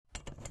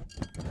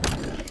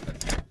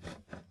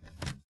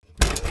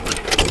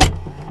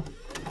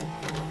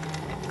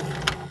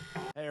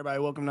everybody.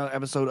 Welcome to another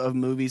episode of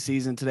Movie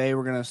Season. Today,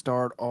 we're going to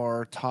start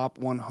our top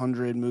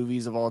 100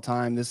 movies of all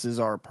time. This is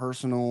our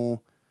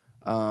personal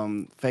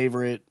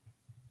favorite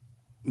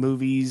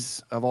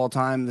movies of all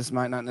time. This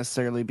might not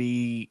necessarily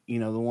be,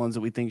 the ones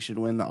that we think should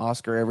win the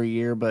Oscar every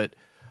year, but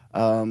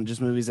just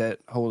movies that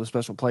hold a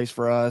special place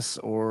for us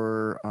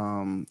or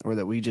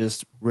that we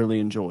just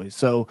really enjoy.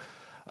 So,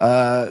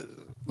 the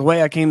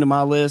way I came to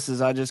my list is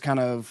I just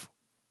kind of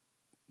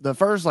the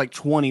first like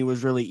 20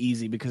 was really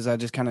easy because I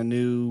just kind of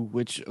knew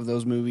which of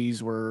those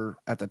movies were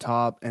at the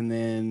top. And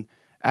then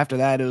after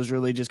that, it was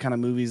really just kind of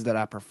movies that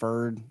I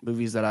preferred,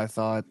 movies that I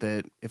thought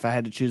that if I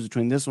had to choose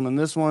between this one and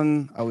this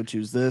one, I would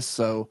choose this.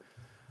 So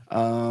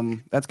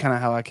that's kind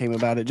of how I came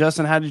about it.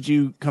 Justin, how did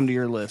you come to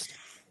your list?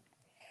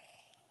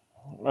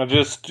 I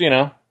just,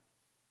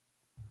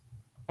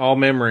 all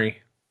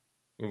memory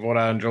of what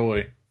I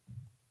enjoy.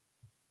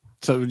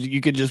 So you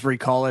could just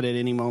recall it at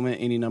any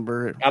moment, any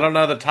number. I don't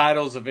know the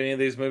titles of any of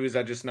these movies.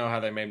 I just know how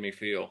they made me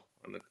feel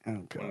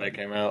Oh, when they God.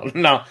 came out.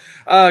 No,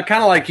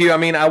 kind of like you. I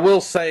mean, I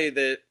will say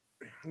that,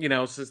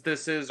 since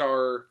this is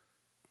our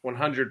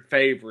 100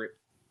 favorite,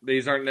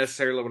 these aren't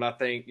necessarily what I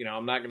think.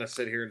 I'm not going to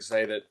sit here and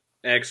say that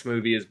X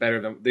movie is better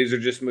than these are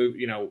just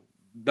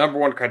number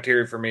one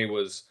criteria for me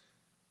was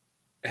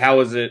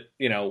how is it,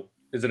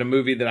 is it a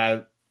movie that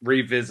I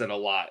revisit a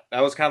lot?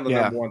 That was kind of the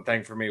Yeah. number one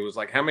thing for me was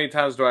like, how many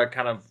times do I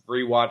kind of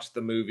rewatch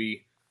the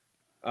movie?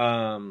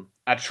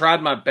 I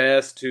tried my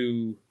best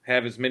to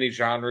have as many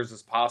genres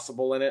as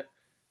possible in it.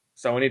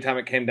 So anytime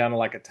it came down to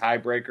like a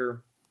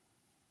tiebreaker,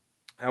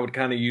 I would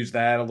kind of use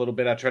that a little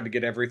bit. I tried to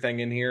get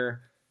everything in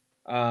here.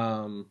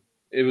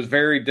 It was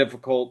very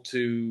difficult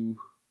to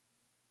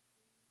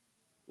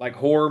like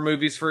horror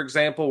movies, for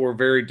example, were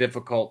very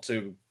difficult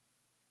to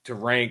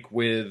rank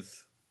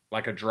with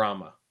like a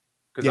drama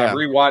because I Yeah.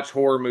 rewatch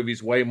horror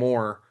movies way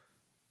more,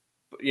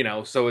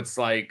 so it's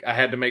like I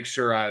had to make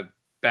sure I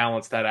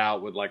balanced that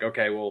out with like,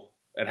 okay, well,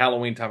 at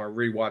Halloween time, I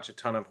rewatch a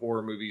ton of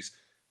horror movies.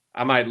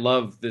 I might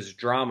love this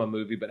drama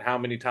movie, but how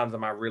many times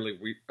am I really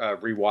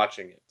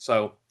rewatching it?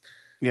 So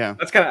Yeah.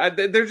 that's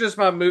they're just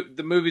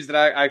the movies that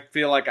I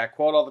feel like I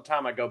quote all the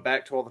time, I go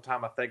back to all the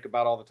time, I think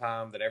about all the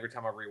time. That every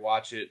time I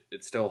rewatch it,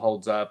 it still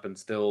holds up and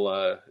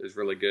still is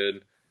really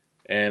good.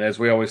 And as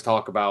we always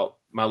talk about,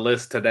 my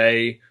list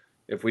today,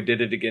 if we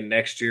did it again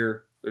next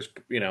year, there's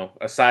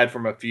aside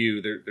from a few,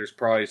 there's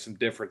probably some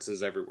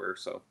differences everywhere.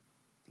 So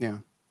Yeah.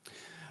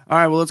 All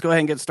right. Well, let's go ahead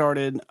and get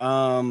started.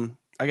 I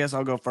guess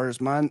I'll go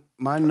first. My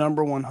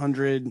number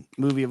 100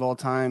 movie of all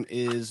time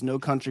is No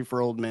Country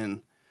for Old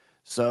Men.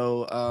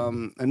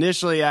 So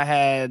initially, I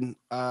had when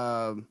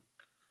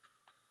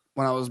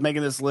I was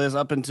making this list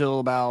up until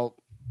about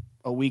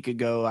a week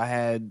ago, I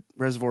had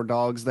Reservoir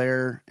Dogs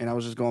there, and I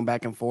was just going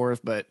back and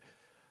forth. But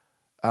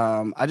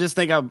I just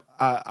think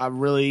I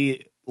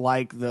really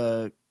like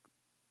the.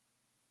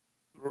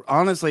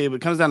 Honestly,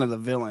 it comes down to the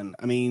villain.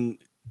 I mean,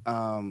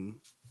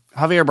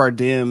 Javier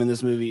Bardem in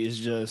this movie is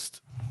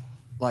just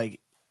like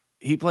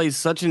he plays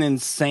such an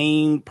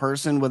insane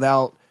person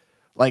without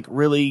like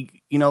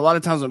really, a lot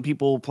of times when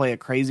people play a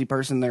crazy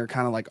person, they're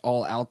kind of like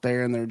all out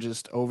there and they're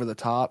just over the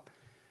top.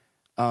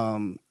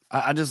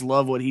 I just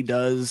love what he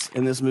does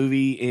in this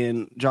movie,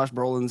 and Josh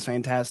Brolin's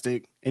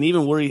fantastic, and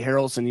even Woody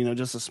Harrelson,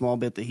 just a small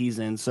bit that he's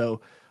in.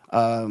 So,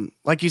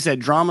 like you said,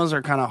 dramas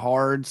are kind of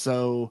hard.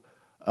 So,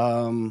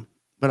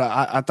 but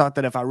I thought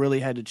that if I really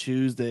had to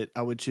choose, that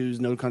I would choose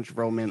No Country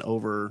for Old Men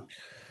over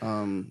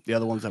the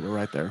other ones that were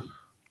right there.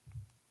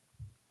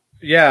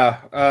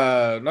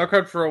 yeah, No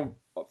Country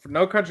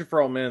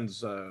for Old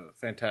Men's a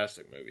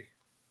fantastic movie,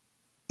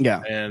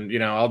 Yeah, and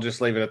I'll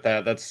just leave it at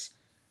that.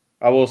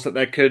 I will say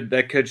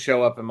that could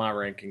show up in my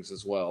rankings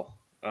as well.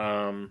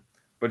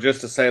 But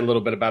just to say a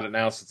little bit about it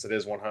now, since it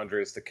is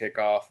 100, is to kick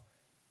off.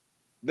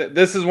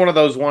 This is one of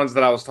those ones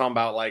that I was talking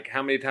about. Like,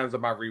 how many times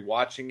am I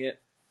rewatching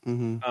it?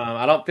 hmm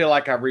I don't feel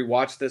like I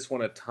rewatched this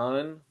one a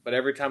ton, but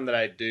every time that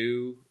I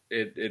do,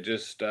 it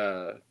just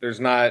there's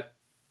not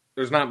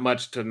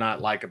much to not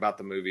like about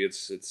the movie.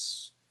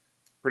 It's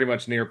pretty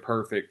much near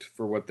perfect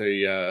for what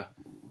I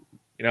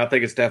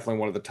think it's definitely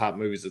one of the top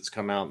movies that's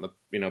come out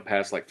in the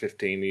past like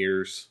 15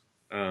 years.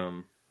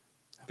 Um,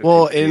 15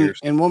 Well, and years.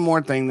 and one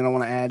more thing that I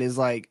want to add is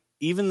like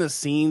even the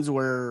scenes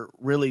where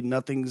really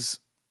nothing's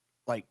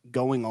like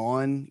going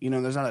on,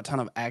 there's not a ton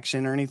of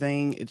action or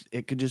anything.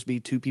 It could just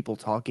be two people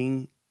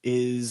talking.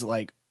 Is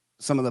like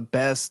some of the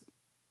best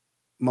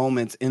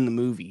moments in the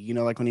movie.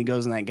 Like when he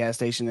goes in that gas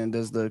station and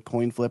does the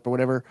coin flip or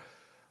whatever.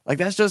 Like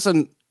that's just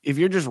an if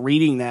you're just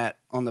reading that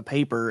on the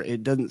paper,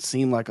 it doesn't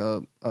seem like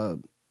a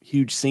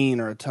huge scene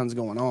or a ton's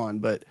going on.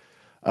 But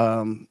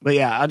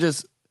yeah, I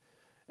just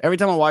every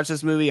time I watch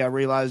this movie, I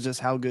realize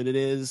just how good it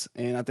is,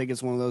 and I think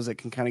it's one of those that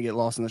can kind of get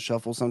lost in the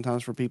shuffle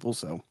sometimes for people.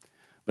 So,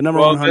 but number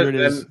Well, 100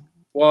 is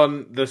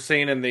the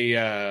scene in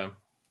the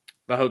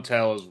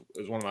hotel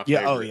is one of my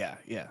yeah, oh favorite. yeah,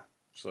 yeah.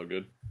 So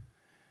good.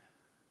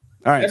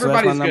 All right, so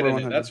that's my Everybody's good number in it.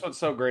 100. That's what's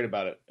so great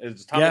about it.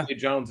 Is Tommy Yeah. Lee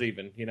Jones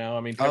even?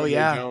 I mean Oh Tommy Lee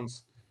yeah.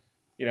 Jones.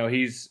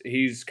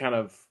 He's kind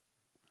of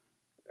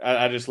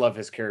I just love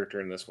his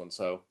character in this one.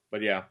 So,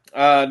 but yeah,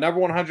 number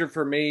 100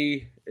 for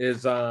me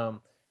is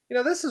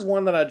this is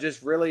one that I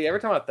just really every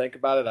time I think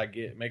about it,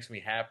 it makes me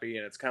happy,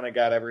 and it's kind of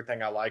got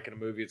everything I like in a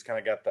movie. It's kind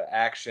of got the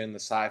action, the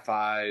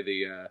sci-fi,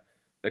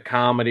 the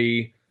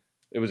comedy.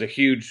 It was a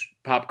huge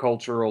pop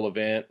cultural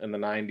event in the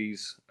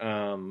 '90s.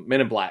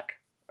 Men in Black.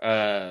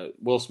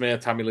 Will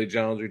Smith, Tommy Lee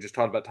Jones. We just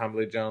talked about Tommy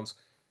Lee Jones.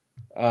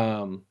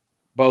 Um,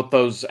 Both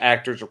those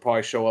actors will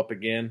probably show up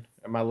again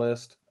in my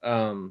list.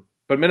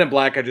 But Men in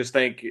Black, I just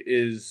think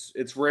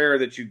it's rare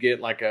that you get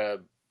like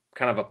a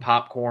kind of a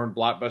popcorn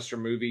blockbuster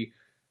movie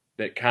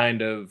that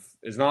kind of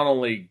is not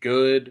only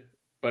good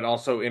but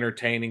also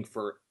entertaining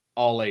for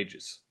all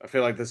ages. I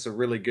feel like this is a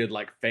really good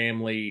like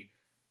family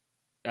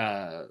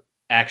uh,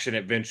 action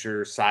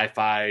adventure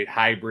sci-fi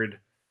hybrid,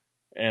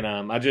 and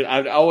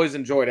I always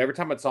enjoy it every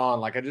time it's on.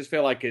 Like I just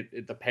feel like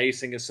the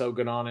pacing is so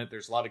good on it.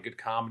 There's a lot of good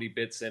comedy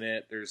bits in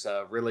it. There's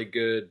really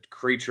good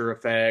creature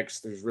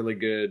effects. There's really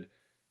good,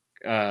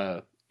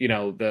 uh,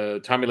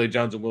 the Tommy Lee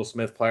Jones and Will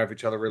Smith play off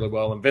each other really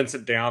well, and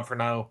Vincent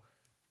D'Onofrio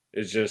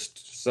is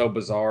just so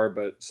bizarre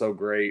but so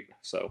great.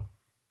 So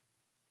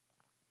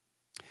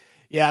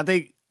Yeah, I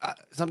think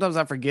sometimes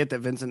I forget that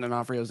Vincent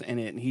D'Onofrio's in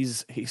it, and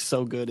he's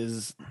so good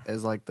as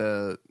like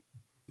the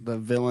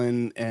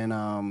villain,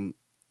 and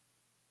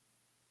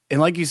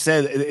like you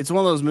said, it's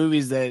one of those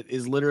movies that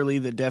is literally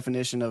the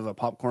definition of a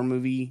popcorn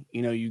movie.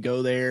 You know, you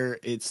go there,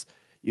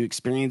 you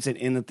experience it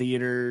in the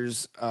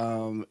theaters.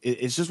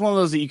 It's just one of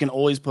those that you can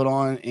always put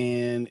on,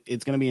 and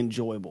it's going to be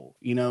enjoyable.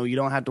 You know, you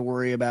don't have to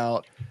worry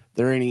about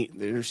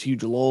there's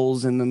huge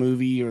lulls in the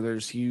movie, or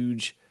there's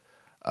huge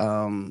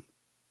um,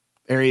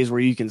 areas where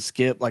you can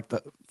skip. Like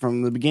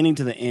from the beginning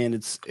to the end,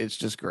 it's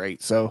just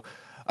great. So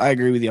I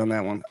agree with you on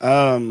that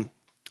one.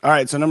 All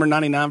right, so number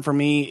 99 for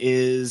me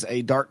is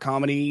a dark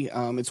comedy.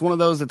 It's one of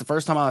those that the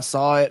first time I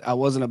saw it, I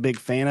wasn't a big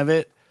fan of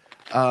it,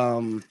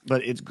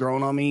 but it's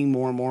grown on me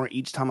more and more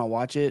each time I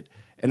watch it,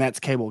 and that's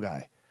Cable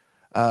Guy.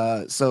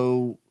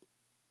 So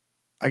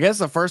I guess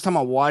the first time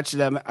I watched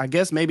it, I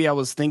guess maybe I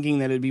was thinking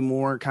that it'd be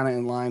more kind of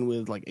in line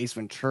with like Ace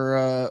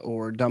Ventura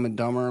or Dumb and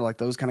Dumber, like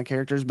those kind of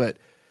characters. But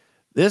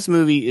this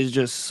movie is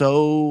just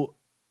so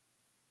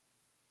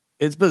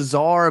it's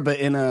bizarre, but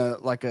in a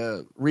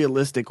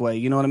realistic way.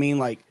 You know what I mean?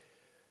 Like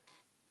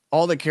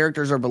all the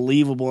characters are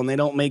believable, and they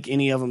don't make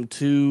any of them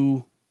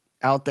too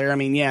out there. I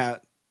mean, yeah,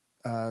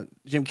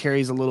 Jim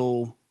Carrey's a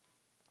little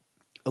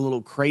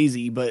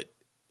crazy, but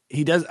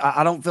he does.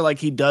 I don't feel like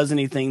he does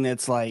anything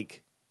that's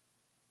like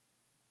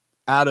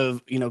out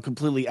of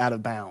completely out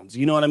of bounds.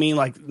 You know what I mean?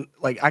 Like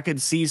I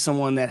could see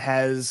someone that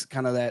has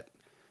kind of that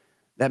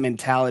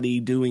mentality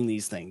doing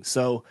these things.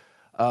 So,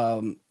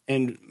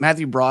 and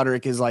Matthew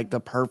Broderick is like the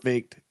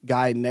perfect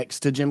guy next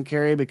to Jim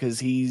Carrey because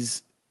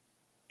he's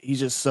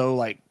just so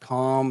like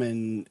calm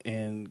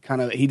and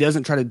kind of he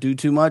doesn't try to do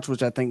too much,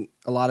 which I think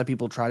a lot of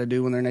people try to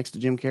do when they're next to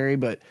Jim Carrey.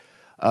 But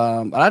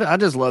I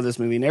just love this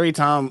movie, and every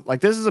time like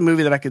this is a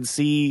movie that I could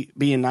see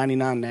being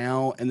 99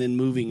 now and then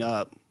moving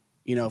up.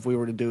 If we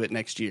were to do it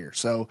next year.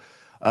 So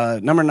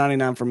number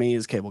 99 for me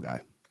is Cable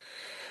Guy.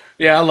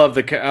 yeah, I love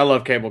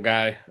Cable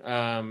Guy.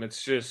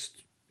 It's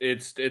just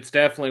it's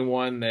definitely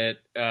one that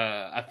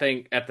I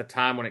think at the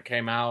time when it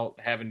came out,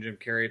 having Jim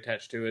Carrey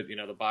attached to it,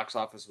 the box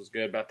office was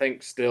good, but I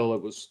think still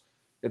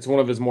it's one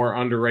of his more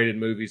underrated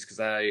movies because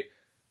I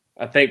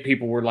think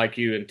people were like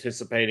you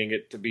anticipating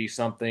it to be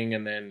something,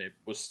 and then it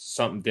was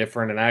something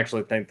different, and I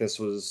actually think this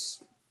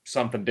was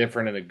something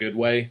different in a good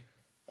way.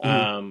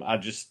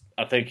 Mhm.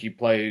 I think he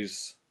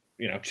plays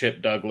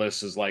Chip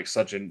Douglas is like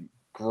such a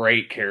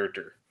great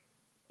character,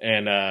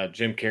 and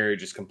Jim Carrey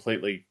just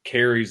completely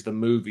carries the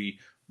movie.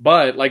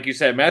 But like you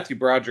said, Matthew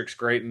Broderick's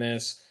great in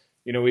this.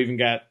 We even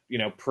got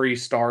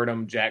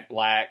pre-stardom Jack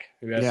Black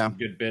who has Yeah. some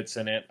good bits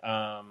in it.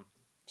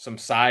 Some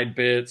side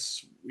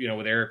bits,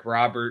 with Eric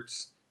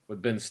Roberts,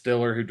 with Ben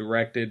Stiller who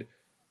directed.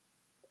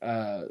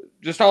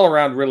 Just all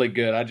around really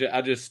good. I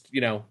just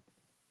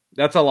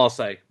that's all I'll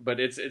say.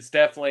 But it's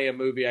definitely a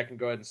movie I can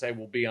go ahead and say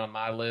will be on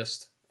my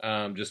list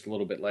just a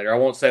little bit later. I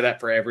won't say that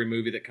for every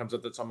movie that comes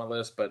up that's on my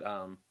list, but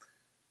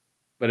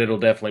it'll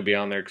definitely be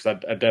on there because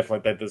I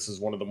definitely think this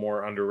is one of the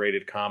more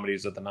underrated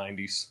comedies of the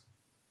 '90s.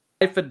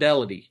 High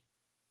Fidelity.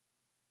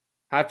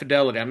 High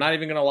Fidelity. I'm not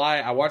even gonna lie.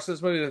 I watched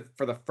this movie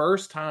for the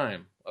first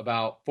time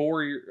about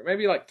 4 years,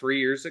 maybe like 3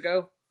 years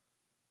ago,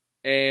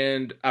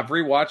 and I've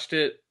rewatched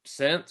it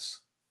since,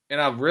 and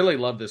I really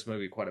love this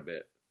movie quite a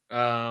bit.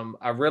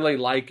 I really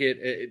like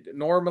it.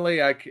 Normally,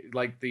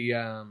 like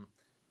the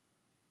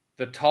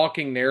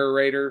talking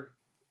narrator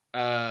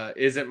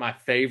isn't my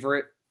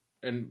favorite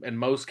in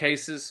most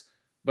cases,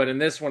 but in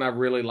this one, I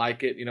really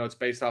like it. It's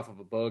based off of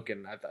a book,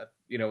 and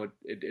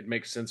it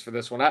makes sense for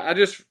this one. I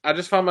just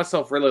find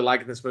myself really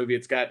liking this movie.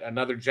 It's got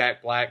another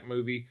Jack Black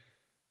movie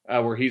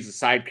where he's a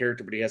side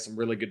character, but he has some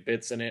really good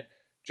bits in it.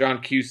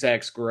 John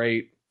Cusack's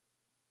great.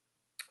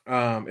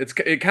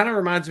 It kind of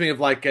reminds me of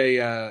like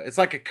it's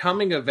like a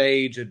coming of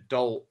age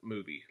adult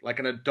movie, like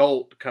an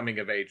adult coming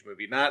of age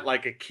movie, not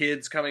like a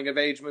kid's coming of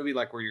age movie,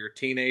 like where you're a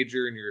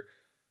teenager and you're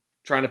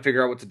trying to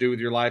figure out what to do with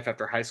your life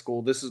after high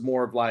school. This is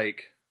more of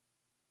like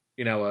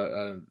you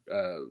know,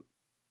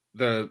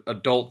 the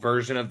adult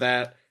version of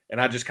that, and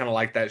I just kind of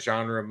like that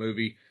genre of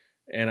movie.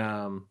 And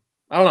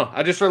I don't know,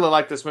 I just really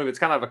like this movie. It's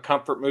kind of a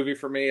comfort movie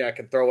for me. I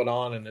can throw it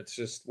on, and it's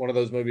just one of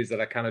those movies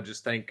that I kind of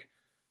just think,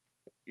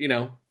 you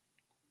know,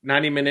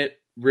 90-minute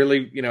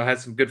really,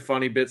 has some good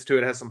funny bits to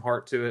it, has some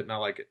heart to it, and I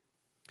like it.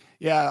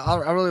 Yeah,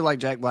 I really like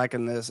Jack Black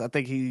in this. I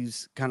think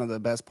he's kind of the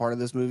best part of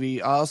this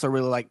movie. I also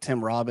really like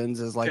Tim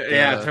Robbins as like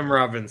Yeah, Tim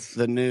Robbins.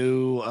 the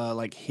new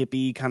like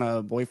hippie kind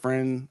of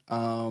boyfriend. But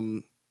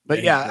Yeah,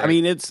 he's yeah, I great.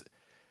 mean it's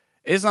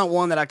not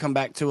one that I come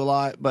back to a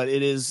lot, but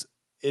it is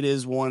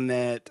one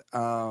that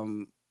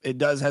it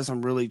does have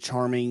some really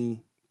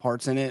charming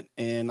parts in it.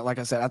 And like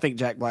I said, I think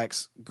Jack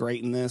Black's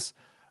great in this.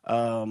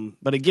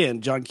 But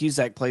again, John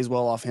Cusack plays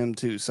well off him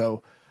too.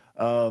 So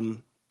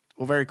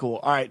well, very cool.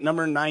 All right,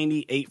 number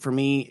 98 for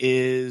me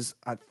is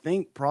I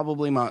think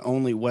probably my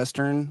only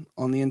Western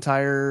on the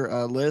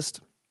entire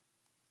list.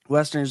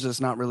 Western's just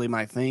not really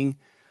my thing.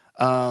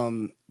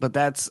 But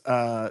that's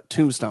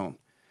Tombstone.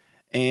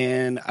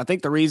 And I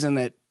think the reason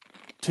that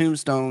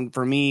Tombstone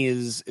for me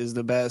is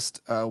the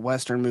best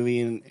Western movie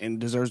and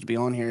deserves to be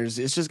on here is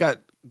it's just got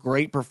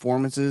great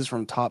performances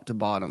from top to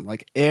bottom.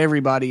 Like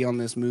everybody on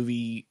this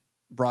movie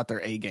brought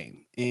their A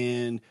game,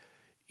 and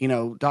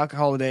Doc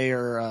Holliday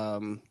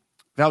or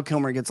Val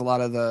Kilmer gets a lot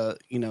of the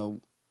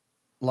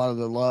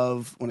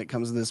love when it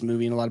comes to this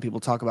movie, and a lot of people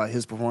talk about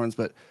his performance.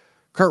 But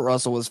Kurt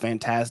Russell was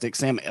fantastic.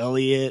 Sam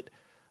Elliott,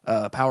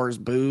 Powers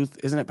Booth,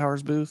 isn't it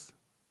Powers Booth?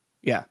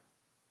 Yeah,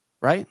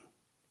 right.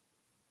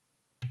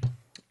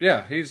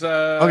 Yeah, he's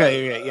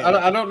Okay, yeah, yeah.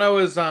 I don't know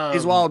his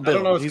He's Wild I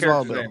don't Bill. know his He's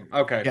Wild character's Bill.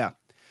 name. Okay. Yeah.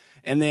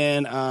 And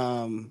then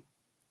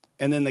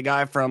the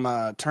guy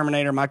from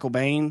Terminator, Michael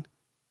Bain,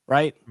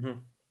 right?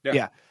 Yeah.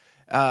 Yeah.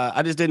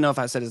 I just didn't know if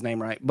I said his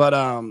name right. But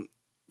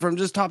from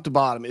just top to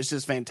bottom, it's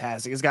just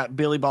fantastic. It's got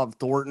Billy Bob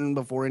Thornton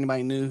before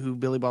anybody knew who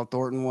Billy Bob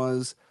Thornton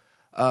was.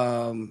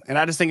 And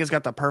I just think it's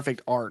got the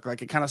perfect arc.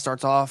 Like it kind of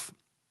starts off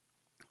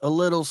a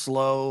little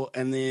slow,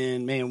 and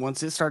then man,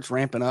 once it starts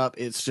ramping up,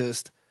 it's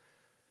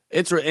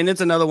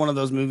another one of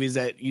those movies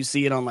that you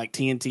see it on like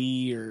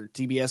TNT or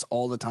TBS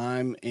all the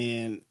time,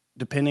 and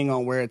depending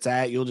on where it's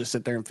at, you'll just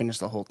sit there and finish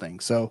the whole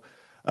thing. So,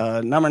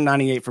 number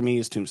 98 for me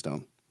is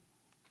Tombstone.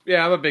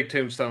 Yeah, I'm a big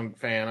Tombstone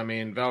fan. I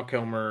mean, Val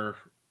Kilmer,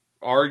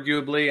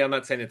 arguably, I'm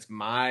not saying it's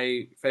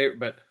my favorite,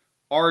 but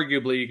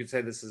arguably, you could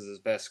say this is his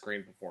best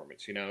screen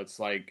performance. It's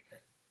like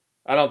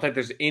I don't think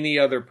there's any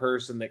other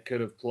person that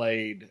could have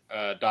played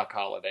Doc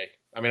Holliday.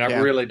 I mean, I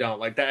Yeah, really don't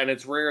like that, and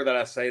it's rare that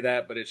I say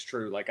that, but it's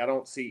true. Like, I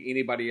don't see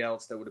anybody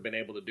else that would have been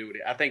able to do it.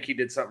 I think he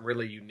did something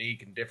really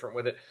unique and different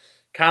with it,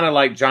 kind of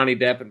like Johnny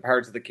Depp in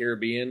Pirates of the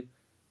Caribbean,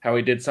 how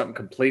he did something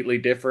completely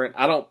different.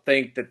 I don't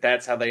think that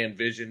that's how they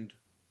envisioned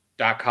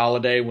Doc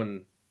Holliday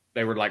when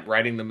they were like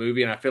writing the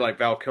movie, and I feel like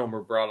Val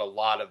Kilmer brought a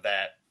lot of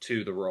that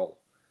to the role.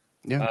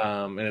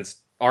 yeah, And it's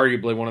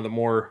arguably one of the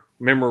more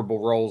memorable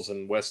roles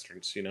in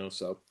westerns.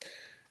 So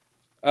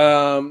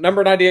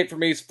number 98 for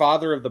me is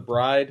Father of the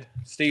Bride,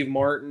 Steve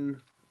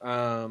Martin.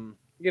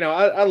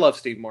 I love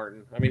Steve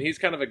Martin. I mean, he's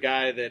kind of a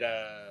guy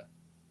that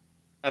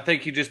I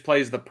think he just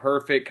plays the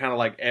perfect kind of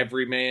like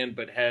everyman,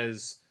 but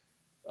has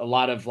a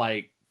lot of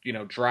like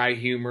dry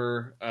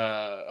humor,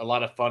 a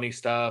lot of funny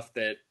stuff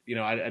that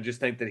I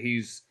just think that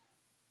he's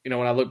when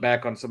I look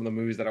back on some of the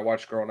movies that I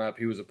watched growing up,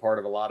 he was a part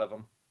of a lot of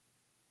them.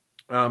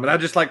 And I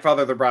just like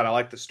Father of the Bride. I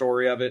like the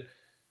story of it,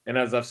 and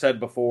as I've said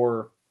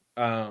before,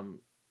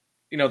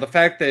 the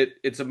fact that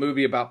it's a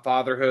movie about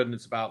fatherhood and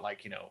it's about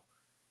like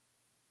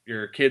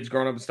your kids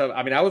growing up and stuff.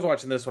 I mean, I was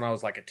watching this when I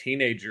was like a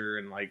teenager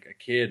and like a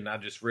kid, and I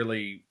just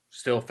really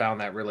still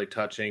found that really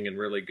touching and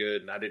really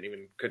good, and I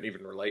couldn't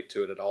even relate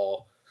to it at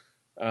all.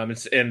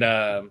 It's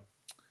and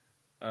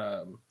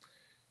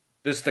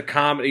this the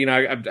comedy.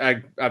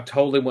 I've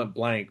totally went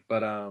blank,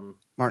 but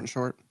Martin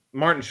Short.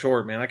 Martin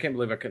Short, man, I can't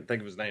believe I couldn't think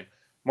of his name.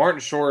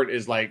 Martin Short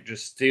is like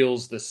just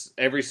steals this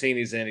every scene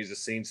he's in. He's a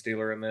scene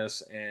stealer in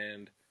this,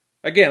 and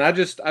again, I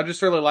just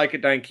really like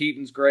it. Diane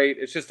Keaton's great.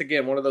 It's just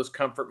again one of those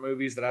comfort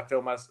movies that I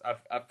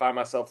find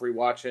myself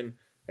rewatching.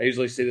 I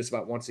usually see this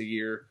about once a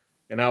year,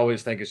 and I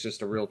always think it's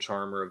just a real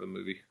charmer of a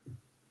movie.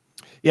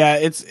 Yeah,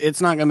 it's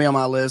not gonna be on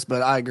my list,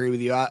 but I agree with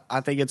you.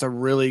 I think it's a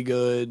really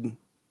good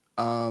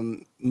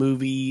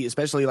movie,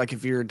 especially like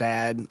if you're a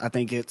dad. I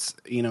think it's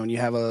and you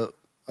have a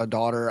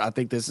daughter. I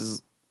think this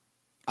is.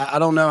 I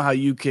don't know how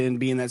you can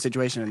be in that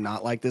situation and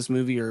not like this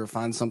movie or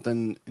find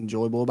something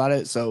enjoyable about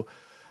it. So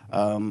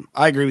I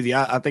agree with you.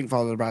 I think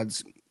Father of the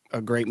Bride's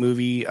a great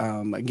movie.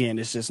 Again,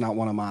 it's just not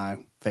one of my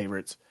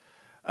favorites.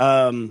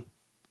 All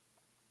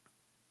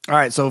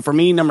right, so for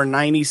me, number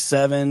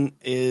 97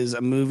 is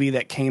a movie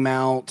that came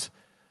out,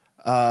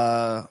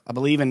 I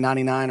believe, in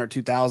 99 or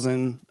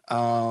 2000,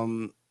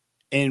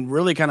 and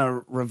really kind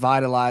of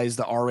revitalized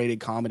the R-rated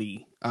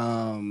comedy.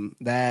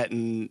 That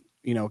and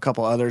a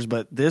couple others,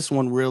 but this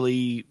one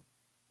really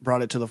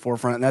brought it to the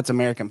forefront, and that's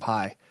American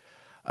Pie.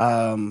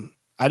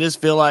 I just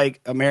feel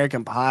like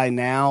American Pie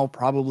now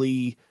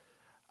probably,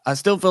 I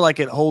still feel like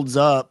it holds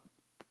up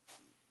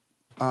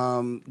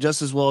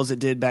just as well as it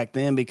did back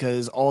then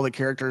because all the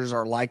characters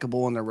are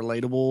likable and they're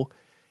relatable.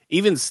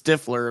 Even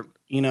Stifler,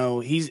 you know,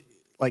 he's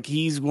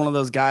one of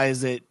those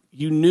guys that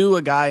you knew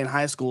a guy in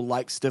high school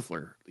like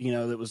Stifler, you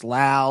know, that was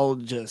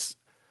loud, just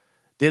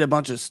did a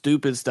bunch of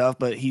stupid stuff,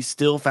 but he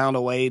still found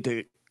a way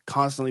to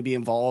constantly be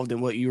involved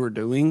in what you were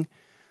doing.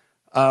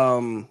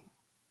 Um,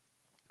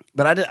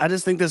 but I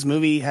just think this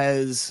movie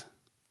has,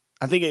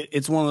 I think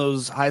it's one of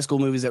those high school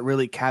movies that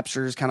really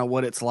captures kind of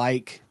what it's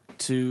like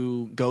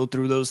to go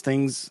through those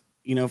things,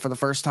 you know, for the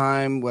first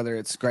time, whether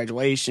it's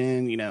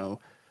graduation, you know,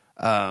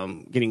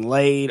 getting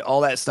laid,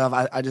 all that stuff.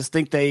 I just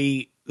think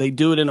they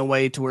do it in a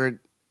way to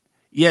where,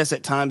 yes,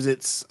 at times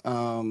it's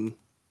kind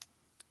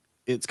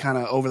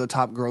of over the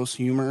top gross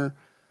humor,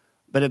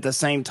 but at the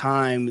same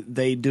time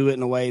they do it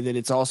in a way that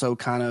it's also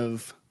kind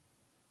of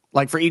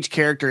like for each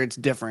character it's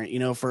different. You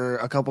know, for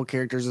a couple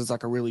characters it's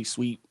like a really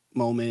sweet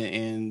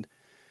moment,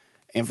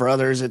 and for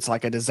others it's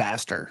like a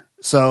disaster.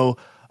 So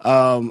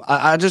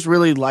I just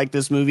really like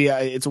this movie.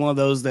 It's one of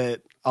those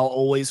that I'll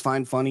always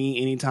find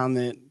funny anytime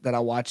that I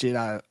watch it.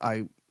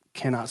 I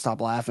cannot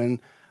stop laughing.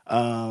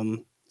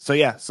 So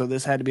yeah, so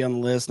this had to be on the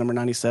list. Number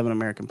 97,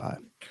 American Pie.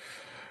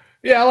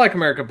 Yeah, I like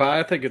American Pie.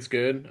 I think it's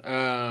good.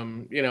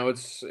 You know,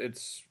 it's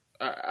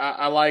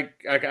I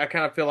like I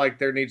kind of feel like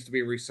there needs to be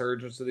a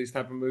resurgence of these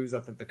type of movies. I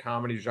think the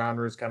comedy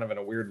genre is kind of in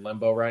a weird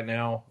limbo right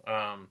now.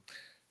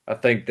 I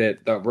think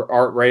that the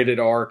art rated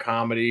R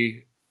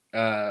comedy,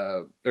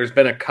 there's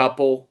been a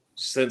couple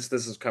since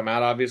this has come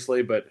out,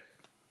 obviously, but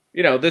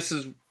you know, this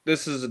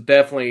is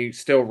definitely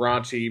still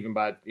raunchy, even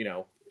by you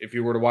know, if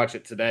you were to watch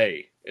it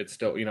today, it's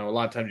still you know, a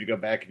lot of times you go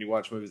back and you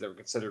watch movies that were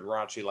considered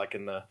raunchy, like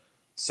in the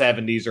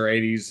 '70s or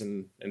 '80s,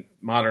 and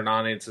modern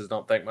audiences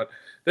don't think much.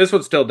 This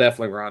one's still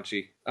definitely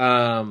raunchy.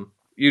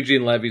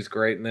 Eugene Levy's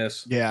great in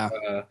this. Yeah.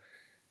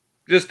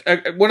 Just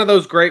one of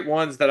those great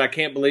ones that I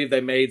can't believe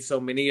they made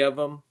so many of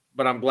them,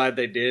 but I'm glad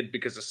they did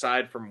because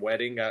aside from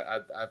Wedding,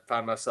 I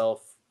find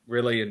myself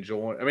really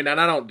enjoying. I mean, and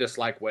I don't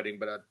dislike Wedding,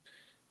 but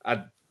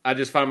I I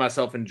just find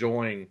myself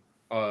enjoying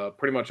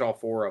pretty much all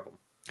four of them.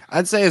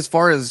 I'd say as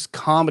far as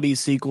comedy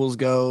sequels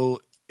go,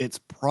 it's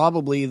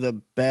probably the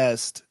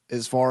best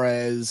as far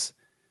as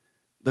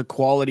the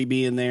quality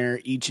being there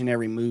each and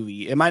every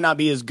movie. It might not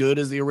be as good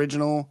as the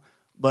original,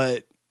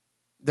 but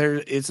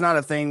it's not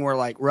a thing where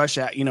like Rush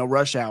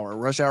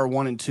Hour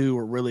 1 and 2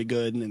 were really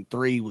good and then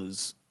 3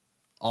 was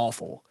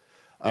awful.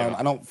 Yeah.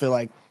 I don't feel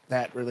like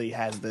that really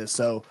has this.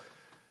 So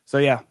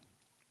yeah.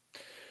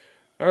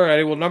 All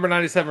righty. Well, number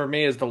 97 for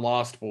me is The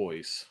Lost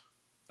Boys.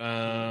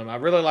 I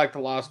really like The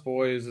Lost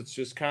Boys. It's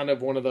just kind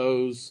of one of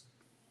those,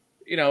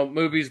 you know,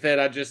 movies that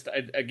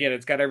again,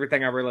 it's got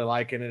everything I really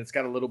like in it. It's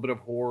got a little bit of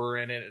horror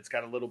in it. It's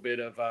got a little bit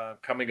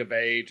of coming of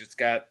age. It's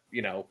got,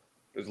 you know,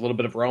 there's a little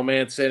bit of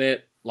romance in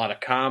it, a lot of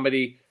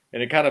comedy,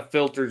 and it kind of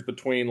filters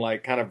between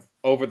like kind of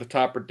over the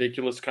top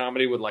ridiculous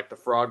comedy with like the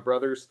Frog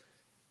Brothers,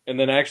 and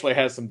then actually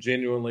has some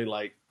genuinely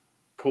like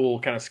cool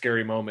kind of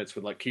scary moments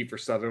with like Kiefer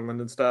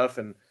Sutherland and stuff.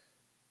 And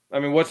I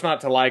mean, what's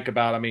not to like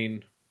about? I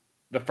mean,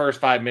 the first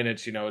 5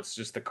 minutes, you know, it's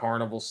just the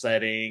carnival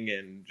setting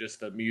and just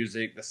the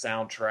music, the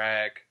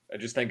soundtrack. I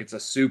just think it's a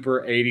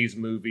super 80s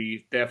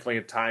movie, definitely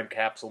a time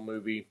capsule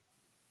movie.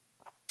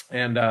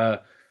 And,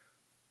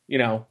 you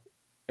know,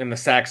 and the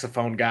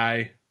saxophone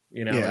guy,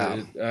 you know,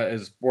 Yeah.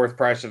 is worth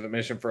price of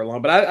admission for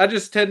alone. But I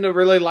just tend to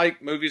really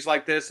like movies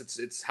like this.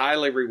 It's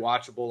highly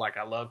rewatchable. Like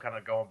I love kind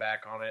of going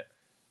back on it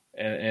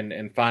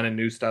and finding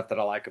new stuff that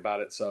I like about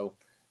it. So,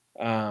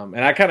 and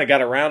I kind of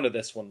got around to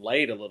this one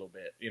late a little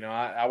bit. You know,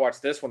 I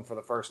watched this one for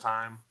the first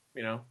time.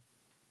 You know,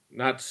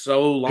 not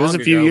so It was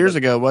long a few ago, years but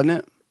ago, wasn't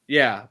it?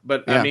 yeah.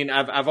 But I Yeah. mean,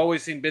 I've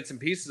always seen bits and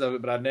pieces of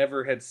it, but I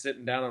never had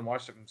sitting down and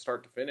watched it from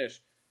start to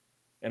finish.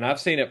 And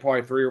I've seen it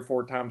probably 3 or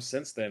 4 times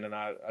since then, and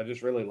I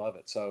just really love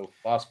it. So,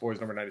 Lost Boys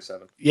number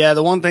 97. Yeah,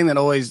 the one thing that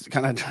always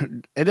kind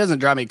of it doesn't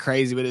drive me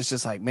crazy, but it's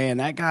just like, man,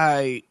 that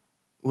guy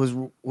was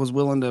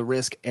willing to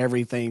risk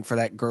everything for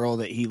that girl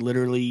that he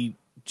literally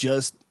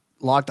just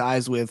locked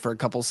eyes with for a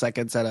couple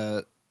seconds at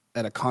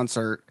a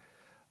concert.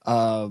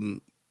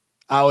 Um,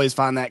 I always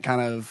find that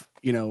kind of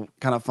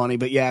funny.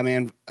 But yeah,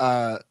 man,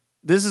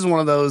 this is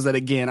one of those that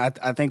again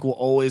I think will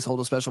always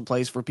hold a special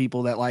place for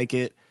people that like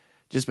it,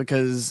 just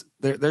because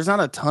there's not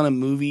a ton of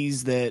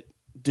movies that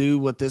do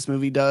what this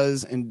movie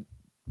does and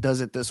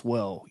does it this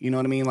well. You know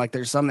what I mean? Like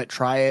there's some that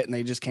try it and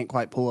they just can't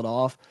quite pull it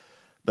off.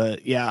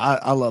 But yeah,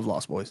 I love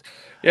Lost Boys.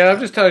 Yeah, I'm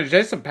just telling you,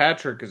 Jason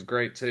Patrick is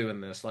great too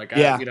in this. Like,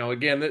 Yeah, you know,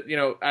 again,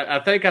 I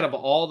think out of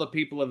all the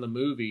people in the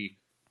movie,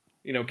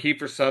 you know,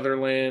 Kiefer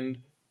Sutherland,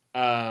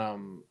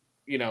 um,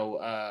 you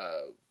know,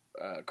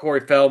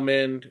 Corey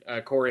Feldman,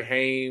 Corey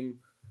Haim,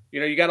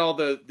 you know, you got all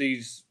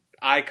these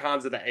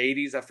icons of the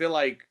 '80s. I feel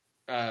like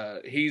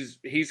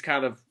he's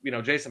kind of, you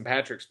know, Jason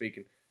Patrick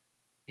speaking.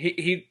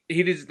 He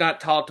is not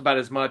talked about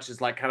as much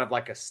as like kind of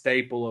like a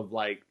staple of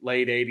like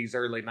late '80s,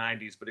 early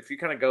 '90s. But if you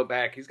kind of go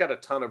back, he's got a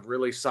ton of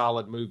really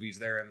solid movies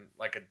there and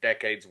like a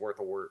decade's worth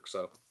of work.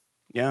 So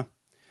yeah.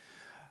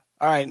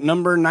 All right,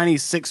 number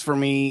 96 for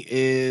me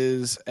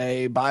is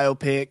a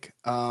biopic.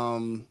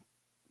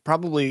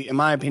 probably, in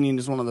my opinion,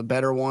 is one of the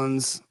better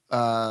ones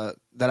that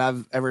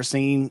I've ever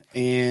seen,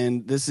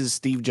 and this is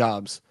Steve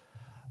Jobs.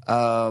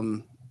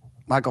 Um,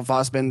 Michael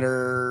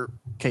Fassbender,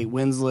 Kate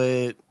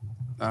Winslet,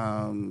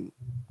 um,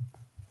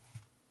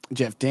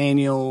 Jeff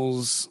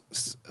Daniels,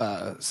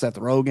 Seth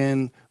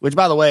Rogen. Which,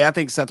 by the way, I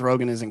think Seth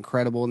Rogen is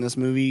incredible in this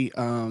movie.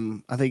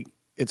 I think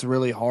it's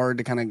really hard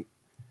to kind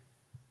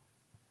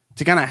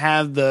of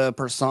have the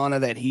persona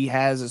that he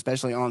has,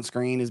 especially on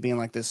screen, as being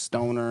like this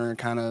stoner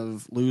kind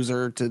of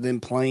loser, to then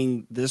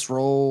playing this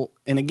role.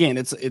 And again,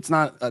 it's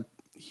not a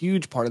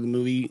huge part of the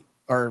movie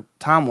or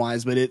time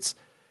wise, but it's,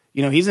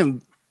 he's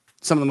in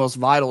some of the most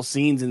vital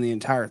scenes in the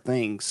entire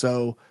thing.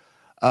 So,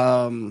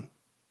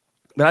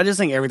 but I just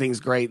think everything's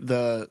great.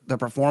 The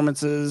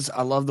performances,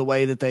 I love the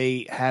way that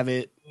they have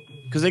it,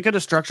 because they could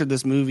have structured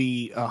this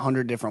movie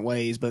 100 different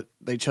ways, but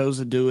they chose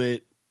to do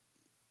it,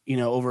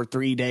 over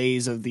 3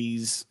 days of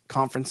these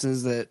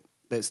conferences that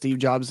Steve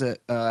Jobs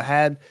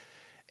had.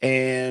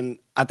 And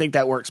I think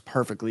that works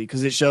perfectly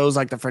because it shows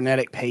like the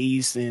frenetic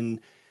pace, and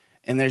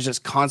there's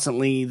just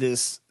constantly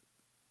this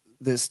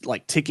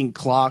like ticking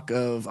clock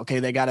of, okay,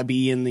 they got to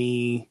be in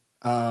they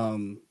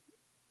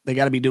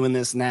got to be doing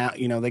this now.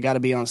 They got to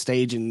be on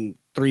stage in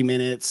 3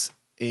 minutes,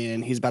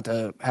 and he's about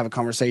to have a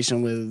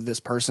conversation with this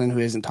person who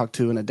he hasn't talked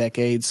to in a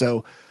decade.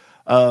 So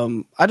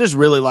I just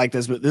really like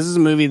this, but this is a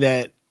movie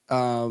that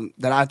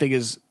I think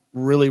is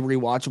really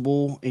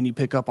rewatchable, and you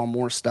pick up on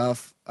more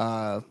stuff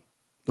the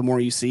more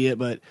you see it.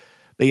 But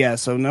yeah,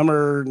 so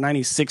number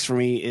 96 for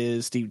me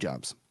is Steve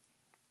Jobs.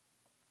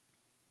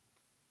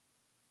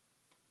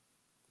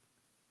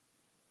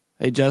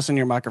 Hey, Justin,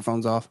 your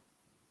microphone's off.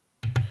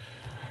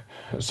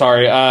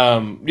 Sorry.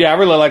 Yeah, I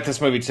really like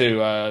this movie too.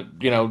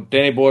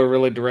 Danny Boyle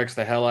really directs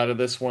the hell out of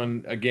this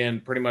one.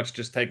 Again, pretty much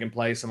just taking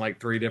place in like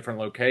three different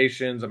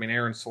locations. I mean,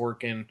 Aaron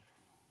Sorkin,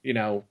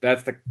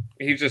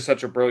 he's just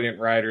such a brilliant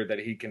writer that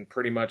he can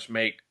pretty much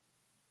make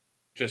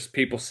just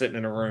people sitting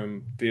in a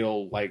room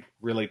feel like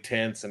really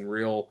tense and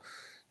real,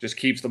 just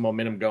keeps the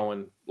momentum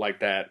going like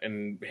that.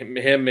 And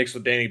him mixed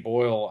with Danny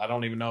Boyle, I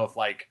don't even know if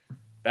like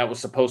that was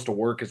supposed to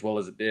work as well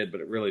as it did, but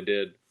it really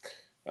did.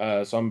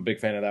 So I'm a big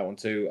fan of that one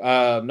too.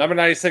 Number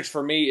 96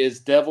 for me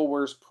is Devil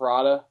Wears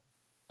Prada.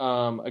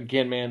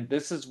 Again, man,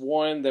 this is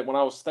one that when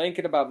I was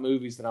thinking about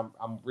movies that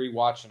I'm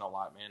rewatching a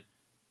lot, man,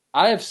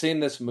 I have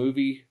seen this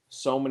movie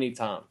so many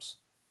times,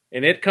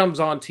 and it comes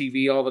on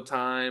TV all the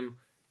time.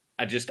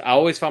 I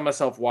always find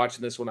myself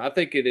watching this one. I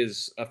think it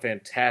is a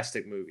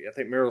fantastic movie. I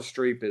think Meryl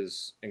Streep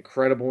is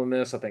incredible in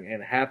this. I think Anne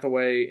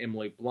Hathaway,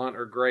 Emily Blunt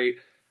are great.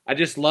 I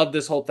just love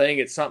this whole thing.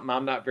 It's something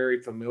I'm not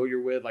very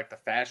familiar with, like the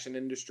fashion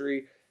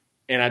industry.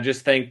 And I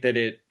just think that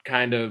it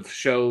kind of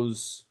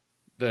shows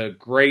the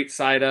great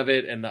side of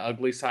it and the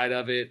ugly side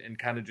of it, and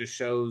kind of just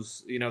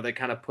shows, they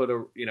kind of put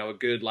a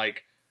good,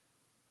 like,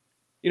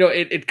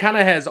 it kind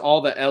of has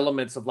all the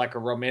elements of like a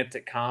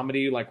romantic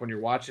comedy, like when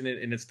you're watching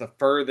it, and it's the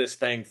furthest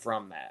thing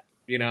from that.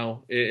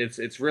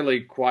 It's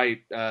really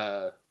quite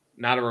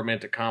not a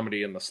romantic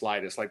comedy in the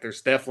slightest. Like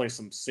there's definitely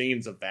some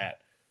scenes of that,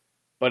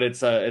 but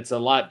it's a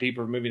lot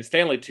deeper movie. And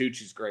Stanley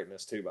Tucci's great in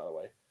this too, by the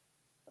way.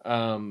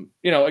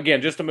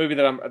 Again, just a movie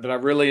that I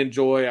really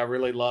enjoy, I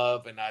really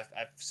love, and I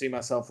see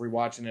myself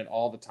rewatching it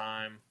all the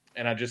time.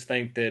 And I just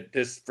think that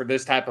for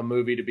this type of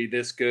movie to be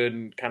this good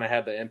and kind of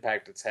have the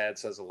impact it's had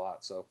says a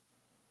lot. So,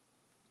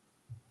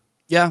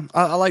 yeah,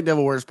 I like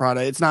Devil Wears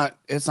Prada. It's not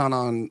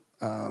on.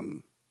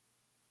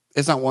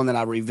 It's not one that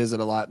I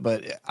revisit a lot,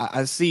 but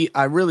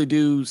I really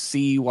do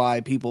see why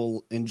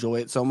people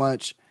enjoy it so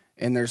much.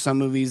 And there's some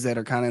movies that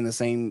are kind of in the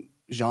same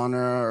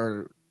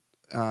genre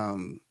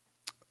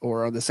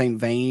or the same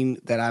vein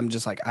that I'm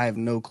just like, I have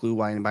no clue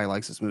why anybody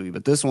likes this movie.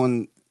 But this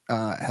one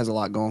has a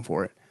lot going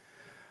for it.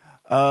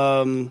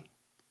 All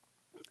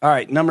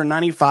right, number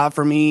 95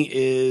 for me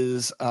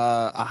is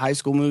a high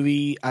school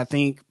movie. I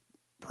think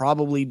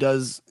probably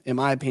does, in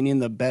my opinion,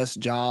 the best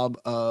job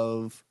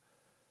of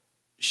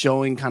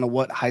showing kind of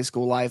what high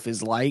school life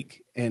is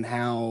like, and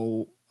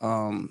how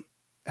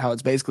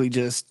it's basically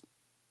just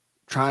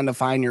trying to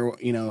find your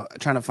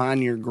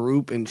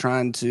group, and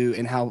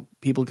and how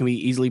people can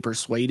be easily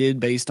persuaded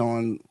based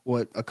on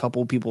what a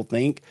couple people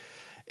think.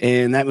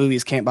 And that movie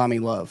is Can't Buy Me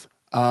Love.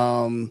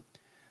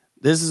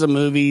 This is a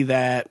movie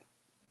that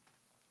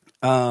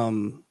for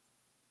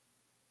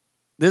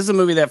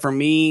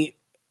me,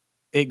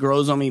 it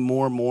grows on me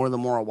more and more the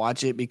more I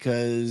watch it,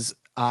 because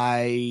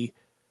I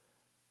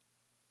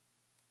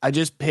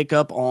just pick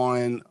up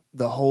on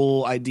the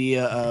whole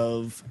idea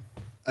of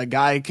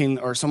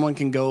someone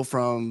can go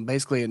from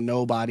basically a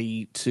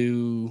nobody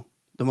to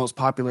the most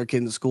popular kid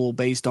in the school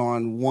based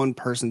on one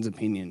person's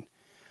opinion.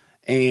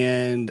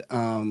 And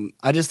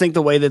I just think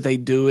the way that they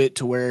do it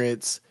to where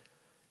it's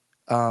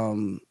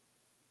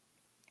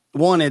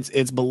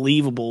it's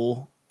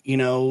believable,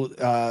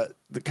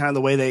 the kind of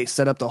the way they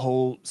set up the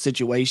whole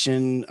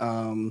situation.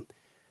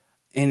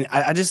 And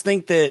I just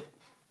think that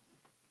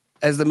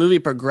as the movie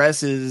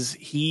progresses,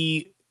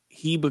 he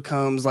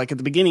becomes, like, at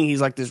the beginning,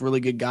 he's like this really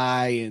good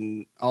guy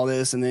and all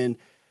this, and then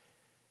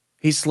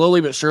he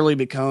slowly but surely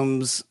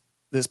becomes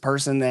this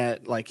person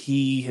that like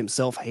he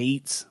himself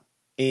hates,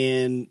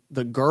 and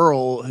the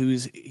girl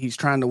he's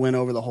trying to win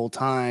over the whole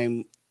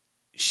time,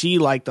 she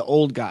like the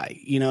old guy,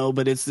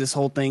 but it's this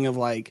whole thing of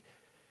like,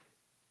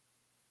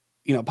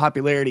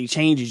 popularity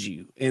changes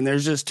you. And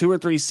there's just two or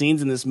three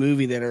scenes in this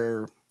movie that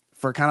are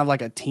for kind of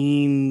like a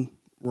teen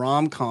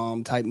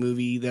rom-com type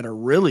movie that are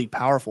really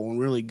powerful and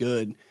really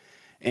good.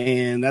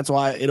 And that's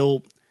why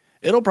it'll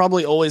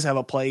probably always have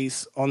a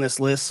place on this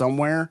list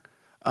somewhere.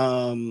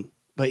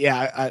 But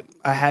yeah,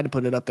 I had to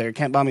put it up there.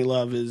 Can't Buy Me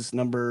Love is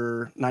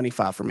number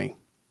 95 for me.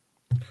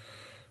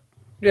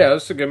 Yeah,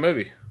 that's a good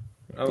movie.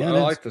 Yeah, I it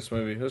is. like this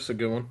movie. This is a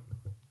good one.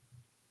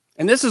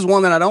 And this is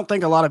one that I don't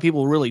think a lot of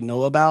people really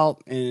know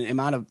about, and it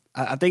might have.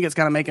 I think it's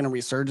kind of making a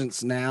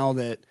resurgence now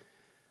that,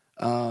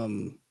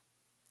 um,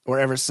 or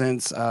ever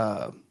since,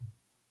 I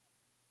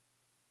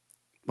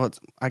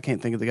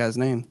can't think of the guy's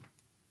name.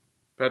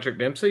 Patrick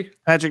Dempsey.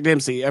 Patrick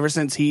Dempsey. Ever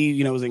since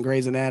he, was in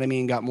Grey's Anatomy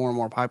and got more and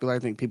more popular, I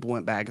think people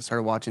went back and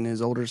started watching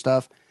his older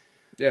stuff.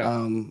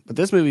 Yeah, But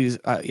this movie's,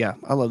 yeah,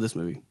 I love this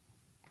movie.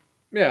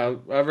 yeah,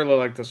 I really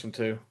like this one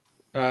too.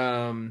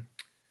 Um,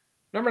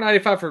 Number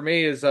 95 for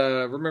me is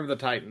Remember the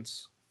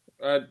Titans.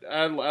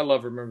 I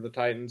love Remember the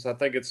Titans. I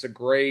think it's a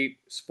great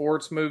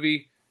sports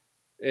movie.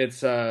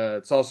 It's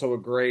also a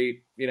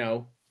great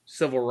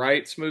civil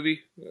rights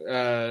movie.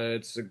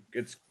 It's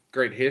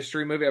great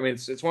history movie. I mean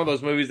it's one of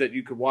those movies that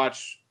you could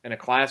watch in a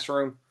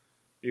classroom.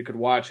 You could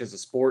watch as a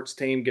sports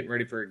team getting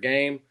ready for a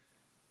game.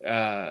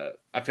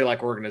 I feel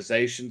like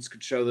organizations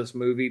could show this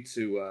movie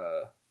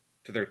to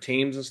their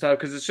teams and stuff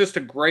because it's just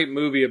a great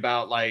movie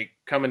about like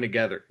coming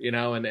together,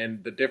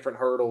 and the different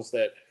hurdles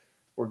that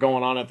were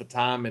going on at the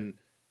time, and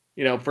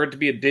for it to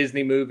be a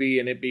Disney movie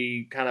and it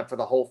be kind of for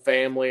the whole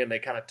family, and they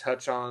kind of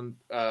touch on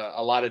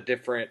a lot of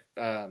different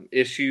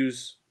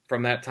issues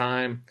from that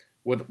time,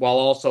 while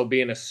also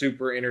being a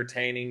super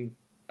entertaining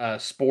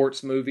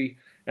sports movie.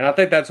 And I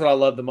think that's what I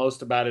love the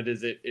most about it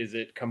is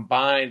it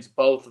combines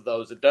both of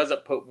those. It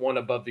doesn't put one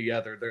above the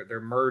other. They're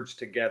merged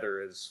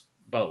together as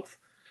both.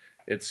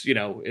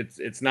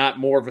 It's not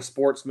more of a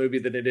sports movie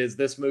than it is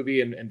this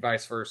movie, and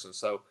vice versa.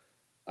 So,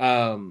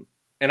 and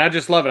I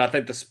just love it. I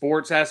think the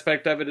sports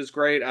aspect of it is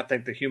great. I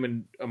think the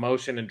human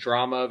emotion and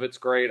drama of it's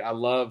great. I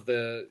love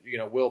the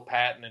Will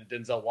Patton and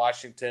Denzel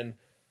Washington.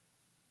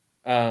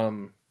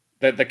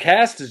 The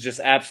cast is just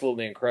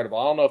absolutely incredible.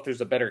 I don't know if there's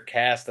a better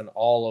cast than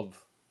all of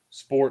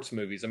sports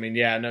movies. I mean,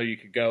 yeah, I know you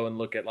could go and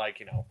look at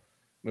like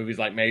movies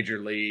like Major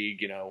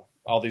League,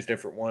 all these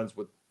different ones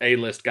with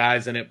A-list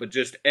guys in it, but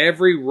just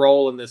every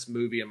role in this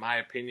movie, in my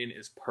opinion,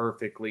 is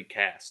perfectly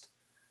cast.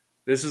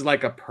 This is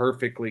like a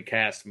perfectly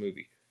cast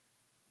movie.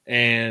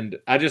 And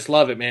I just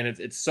love it, man.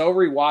 It's so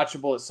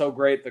rewatchable. It's so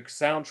great. The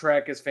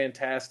soundtrack is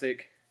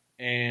fantastic.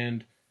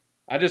 And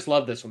I just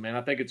love this one, man.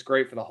 I think it's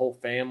great for the whole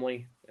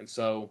family. And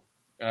so,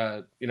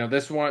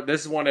 this is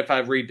one, if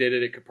I redid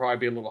it, it could probably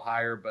be a little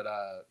higher, but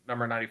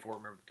number 94,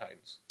 Remember the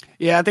Titans.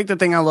 Yeah, I think the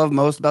thing I love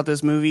most about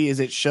this movie is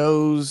it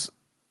shows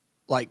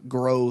like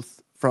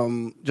growth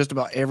from just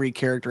about every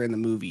character in the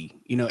movie.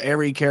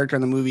 Every character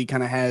in the movie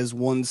kind of has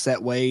one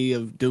set way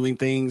of doing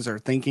things or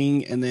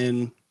thinking, and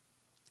then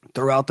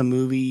throughout the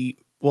movie,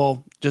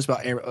 well, just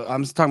about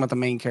I'm talking about the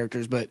main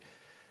characters, but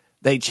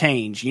they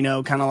change. Kind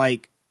of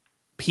like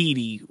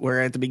Petey,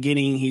 where at the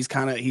beginning he's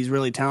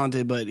really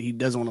talented, but he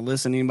doesn't want to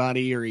listen to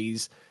anybody, or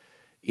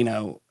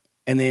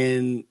and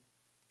then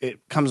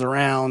it comes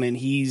around and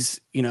he's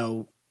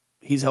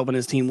helping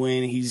his team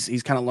win.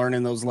 He's kind of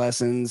learning those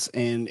lessons,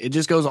 and it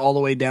just goes all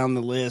the way down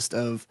the list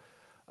of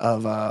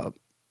kind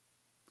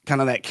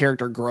of that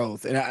character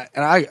growth. And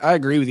I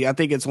agree with you. I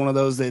think it's one of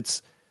those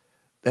that's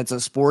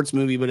a sports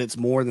movie, but it's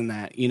more than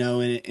that,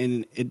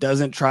 and it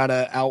doesn't try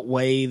to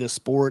outweigh the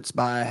sports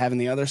by having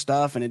the other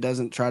stuff, and it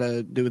doesn't try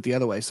to do it the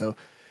other way. So,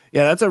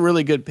 yeah, that's a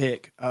really good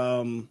pick.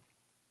 And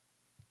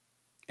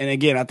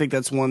again, I think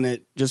that's one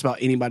that just about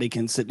anybody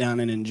can sit down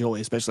and enjoy,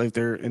 especially if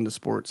they're into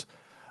sports.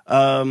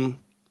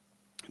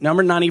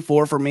 Number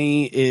 94 for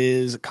me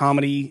is a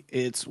comedy.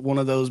 It's one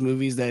of those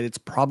movies that it's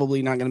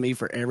probably not going to be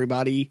for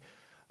everybody.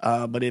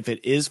 But if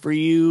it is for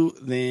you,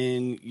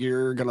 then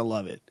you're going to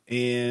love it.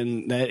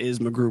 And that is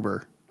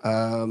MacGruber.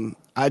 When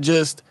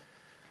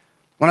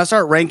I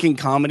start ranking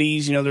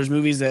comedies, there's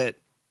movies that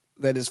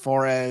as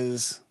far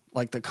as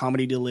like the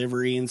comedy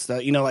delivery and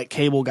stuff, like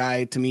Cable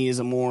Guy to me is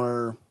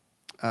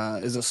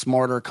is a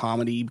smarter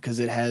comedy because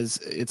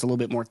it's a little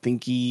bit more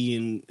thinky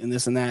and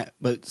this and that.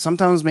 But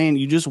sometimes, man,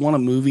 you just want a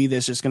movie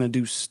that's just going to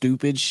do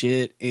stupid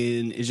shit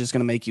and is just going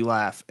to make you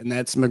laugh. And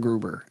that's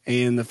MacGruber.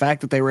 And the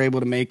fact that they were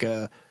able to make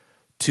a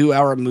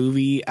 2-hour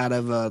movie out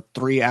of a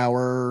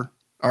 3-hour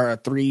or a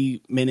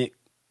 3-minute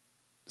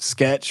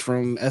sketch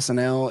from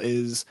SNL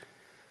is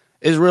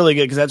really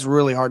good because that's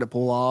really hard to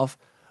pull off.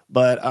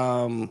 But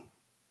I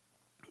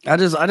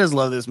just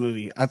love this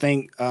movie. I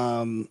think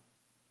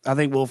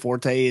Will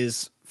Forte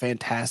is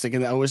fantastic,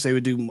 and I wish they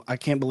would do. I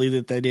can't believe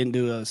that they didn't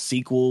do a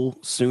sequel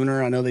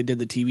sooner. I know they did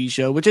the TV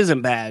show, which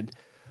isn't bad.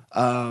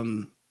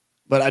 And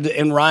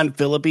Ryan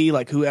Phillippe,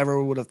 like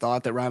whoever would have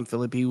thought that Ryan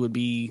Phillippe would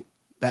be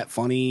that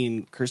funny,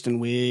 and Kristen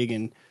Wiig,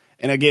 and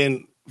And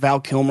again, Val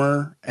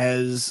Kilmer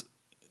as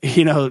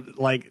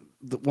like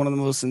one of the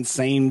most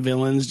insane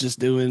villains, just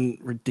doing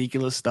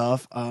ridiculous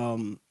stuff.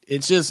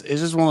 It's just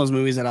one of those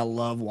movies that I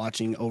love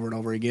watching over and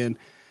over again.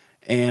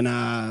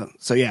 And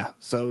so yeah,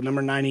 so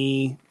number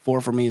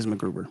 94 for me is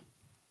MacGruber.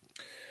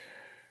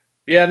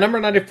 Yeah, number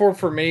 94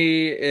 for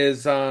me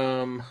is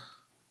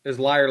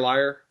Liar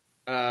Liar.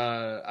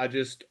 I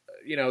just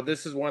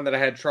this is one that I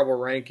had trouble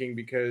ranking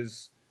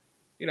because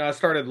I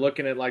started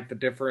looking at like the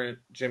different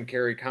Jim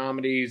Carrey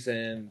comedies,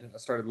 and I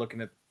started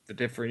looking at the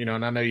different,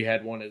 and I know you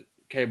had one at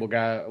Cable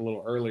Guy a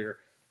little earlier,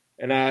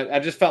 and I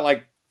just felt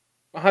like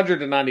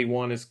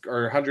 191 is,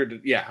 or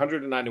 100, yeah,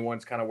 191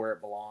 is kind of where it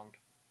belonged.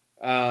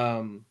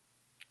 Um,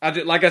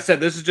 like I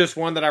said, this is just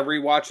one that I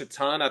rewatch a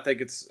ton. I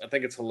think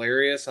it's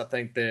hilarious. I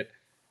think that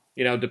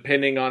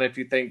depending on if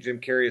you think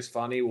Jim Carrey is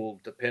funny, will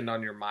depend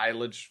on your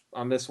mileage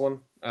on this one.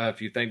 If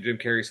you think Jim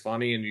Carrey's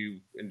funny and you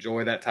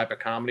enjoy that type of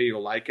comedy,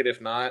 you'll like it. If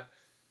not,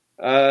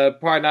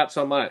 probably not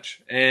so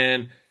much.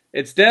 And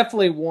it's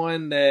definitely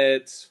one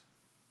that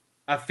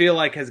I feel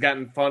like has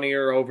gotten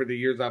funnier over the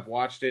years I've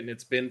watched it, and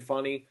it's been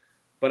funny.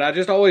 But I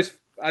just always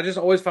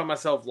find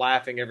myself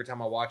laughing every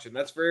time I watch it. And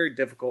that's very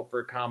difficult for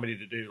a comedy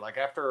to do. Like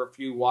after a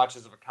few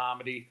watches of a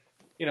comedy,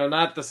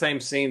 not the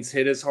same scenes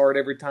hit as hard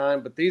every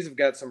time, but these have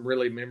got some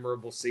really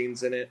memorable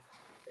scenes in it.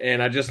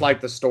 And I just like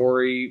the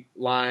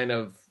storyline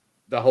of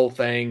the whole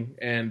thing.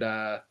 And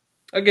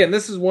again,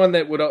 this is one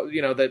that would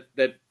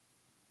that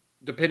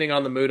depending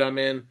on the mood I'm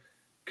in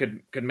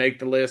could make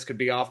the list, could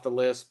be off the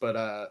list, but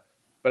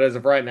as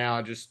of right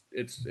now,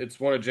 it's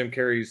one of Jim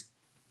Carrey's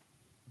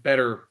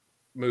better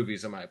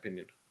movies in my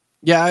opinion.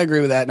 Yeah, I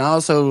agree with that. And I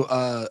also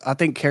I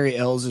think Carrie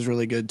Ells is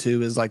really good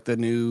too, as like the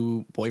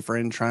new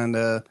boyfriend trying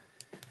to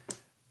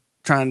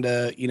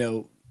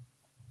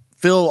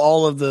fill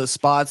all of the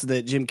spots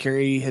that Jim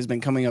Carrey has been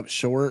coming up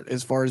short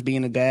as far as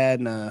being a dad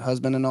and a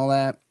husband and all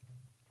that.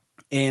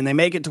 And they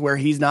make it to where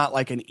he's not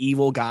like an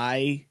evil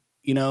guy.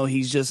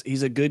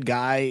 He's a good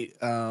guy,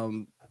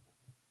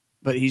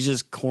 but he's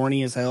just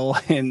corny as hell.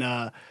 And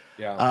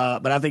Yeah.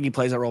 but I think he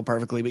plays that role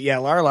perfectly. But yeah,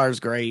 Lar Lar's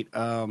great.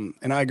 And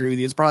I agree with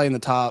you. It's probably in the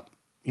top,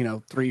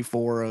 3,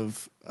 4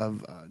 of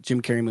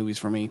Jim Carrey movies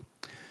for me.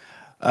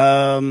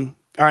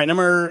 All right,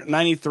 number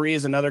 93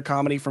 is another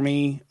comedy for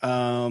me.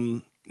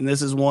 And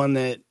this is one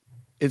that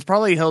it's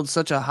probably held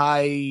such a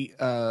high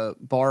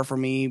bar for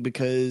me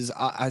because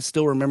I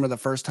still remember the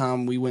first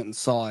time we went and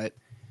saw it.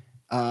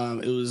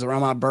 It was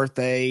around my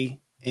birthday,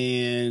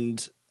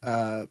 and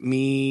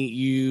me,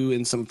 you,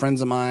 and some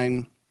friends of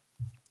mine,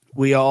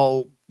 we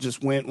all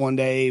just went one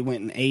day,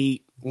 went and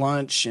ate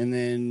lunch, and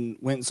then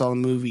went and saw the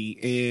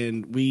movie,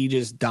 and we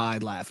just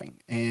died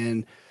laughing.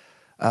 And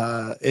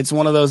it's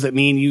one of those that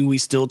me and you, we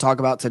still talk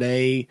about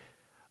today.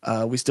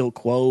 We still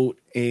quote,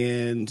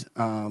 and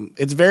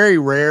it's very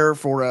rare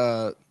for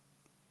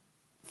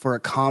a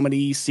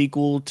comedy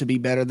sequel to be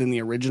better than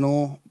the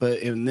original. But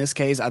in this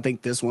case, I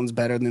think this one's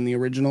better than the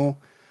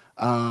original.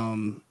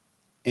 And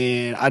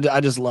I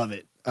just love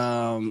it.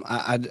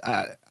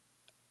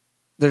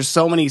 There's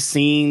so many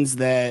scenes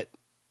that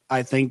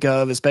I think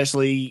of,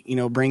 especially,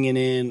 bringing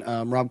in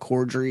Rob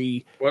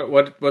Corddry.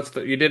 What's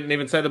the? You didn't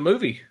even say the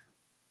movie.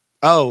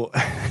 Oh,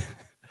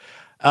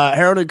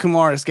 Harold and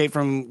Kumar Escape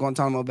from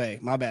Guantanamo Bay.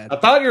 My bad. I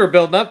thought you were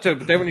building up to it,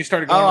 but then when you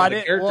started going Oh, on I the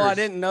didn't. characters, Well, I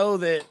didn't know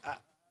that.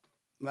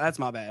 That's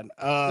my bad.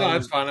 No,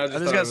 that's fine. I I just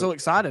just thought got it so was.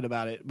 excited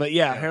about it. But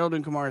yeah, Yeah. Harold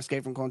and Kumar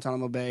Escape from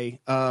Guantanamo Bay.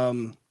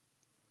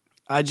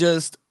 I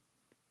just,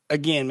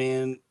 again,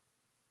 man,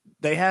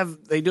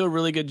 they do a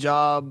really good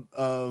job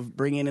of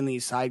bringing in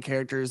these side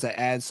characters that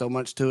add so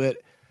much to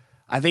it.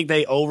 I think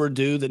they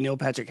overdo the Neil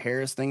Patrick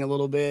Harris thing a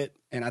little bit,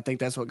 and I think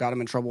that's what got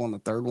him in trouble on the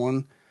third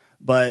one.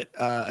 But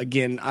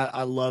again,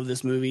 I love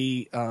this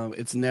movie.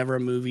 It's never a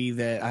movie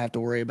that I have to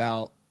worry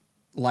about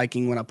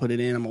liking when I put it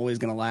in. I'm always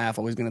going to laugh,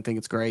 always going to think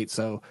it's great.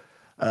 So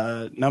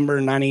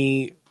number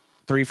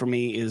 93 for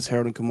me is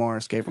Harold and Kumar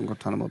Escape from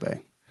Guantanamo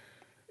Bay.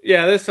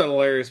 Yeah, this is a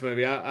hilarious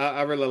movie.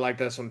 I really like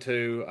this one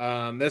too.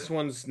 This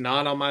one's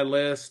not on my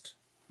list,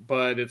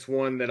 but it's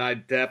one that I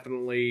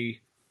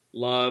definitely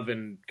love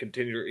and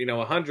continue.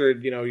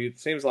 100. It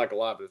seems like a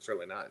lot, but it's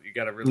really not. You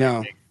got to really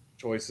No. make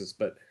choices.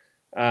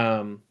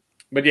 Um,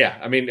 but yeah,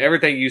 I mean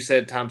everything you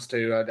said times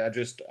two.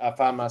 I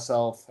find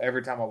myself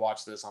every time I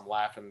watch this, I'm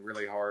laughing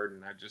really hard,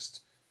 and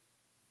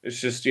it's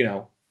just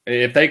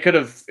if they could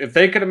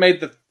have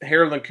made the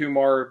Harold and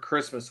Kumar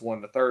Christmas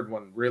one, the third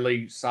one,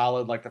 really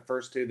solid like the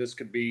first two, this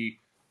could be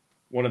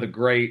one of the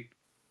great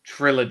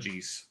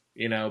trilogies.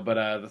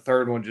 But the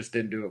third one just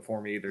didn't do it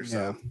for me either.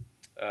 Yeah.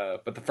 So,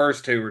 but the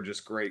first two were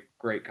just great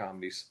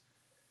comedies.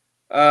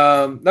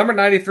 Number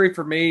 93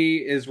 for me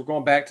is we're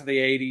going back to the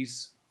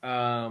 80s.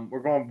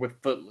 We're going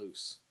with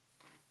Footloose.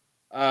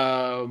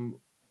 Um,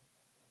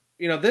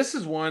 this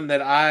is one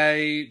that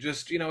I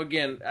just,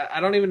 again, I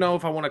don't even know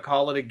if I want to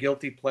call it a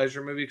guilty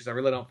pleasure movie because I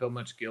really don't feel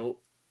much guilt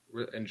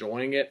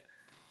enjoying it,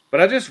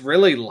 but I just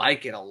really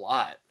like it a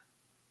lot.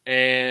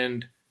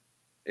 And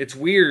it's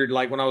weird.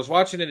 Like when I was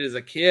watching it as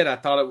a kid, I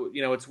thought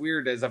it's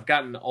weird as I've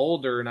gotten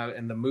older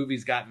and the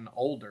movie's gotten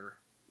older,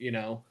 you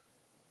know,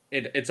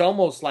 it's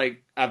almost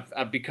like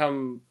I've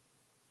become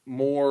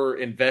more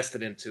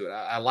invested into it.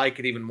 I like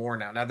it even more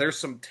now. Now there's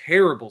some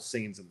terrible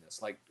scenes in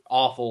this, like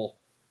awful,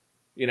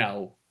 you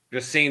know,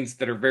 just scenes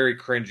that are very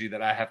cringy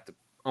that I have to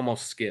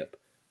almost skip.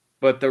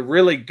 But the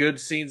really good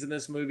scenes in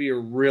this movie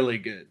are really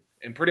good.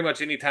 And pretty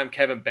much anytime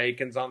Kevin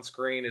Bacon's on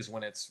screen is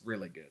when it's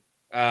really good.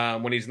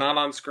 When he's not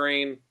on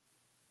screen,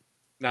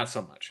 not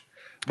so much.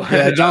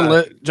 Yeah,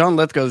 But John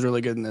Lithgow's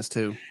really good in this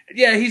too.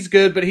 yeah, he's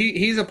good, but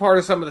he's a part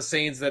of some of the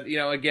scenes that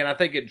again, I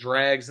think it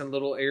drags in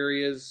little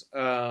areas.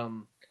 I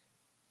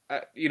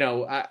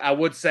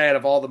would say out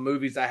of all the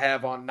movies I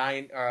have on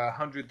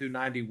 100 through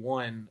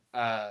 91,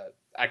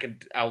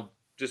 I'll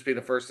just be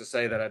the first to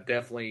say that I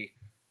definitely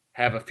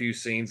have a few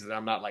scenes that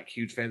I'm not like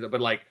huge fans of,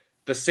 but like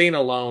the scene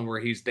alone where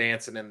he's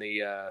dancing in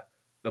the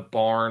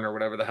barn or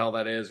whatever the hell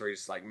that is, where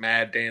he's like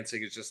mad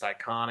dancing is just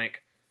iconic.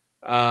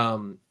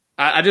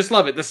 I just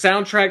love it. The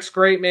soundtrack's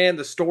great, man.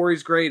 The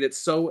story's great. It's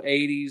so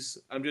 80s.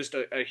 I'm just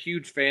a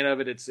huge fan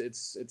of it.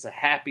 It's a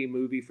happy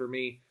movie for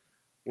me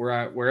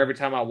where every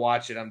time I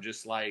watch it, I'm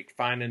just like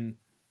finding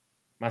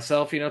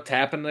myself,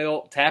 tapping my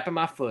foot, tapping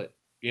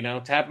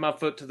my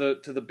foot to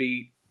the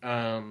beat.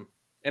 And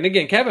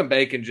again, Kevin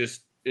Bacon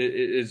just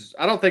is.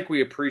 I don't think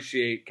we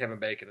appreciate Kevin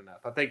Bacon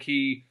enough. I think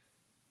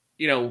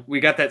we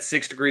got that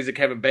 6 degrees of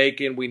Kevin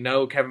Bacon. We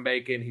know Kevin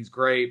Bacon, he's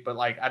great, but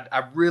like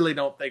I really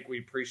don't think we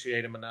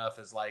appreciate him enough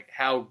as like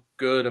how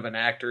good of an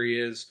actor he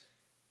is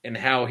and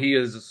how he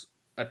is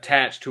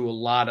attached to a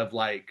lot of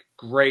like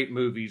great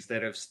movies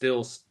that have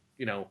still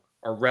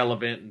are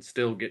relevant and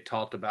still get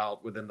talked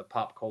about within the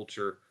pop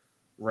culture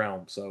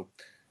realm. So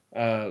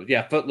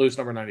yeah, Footloose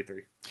number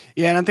 93.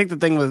 Yeah, and I think the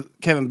thing with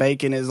Kevin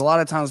Bacon is a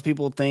lot of times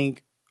people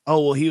think,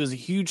 oh, well, he was a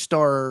huge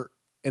star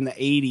in the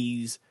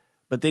 80s,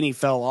 but then he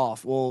fell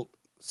off. Well,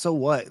 so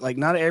what? Like,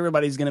 not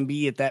everybody's going to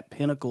be at that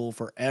pinnacle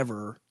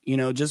forever,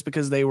 just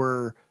because they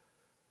were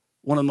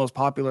one of the most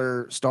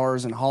popular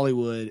stars in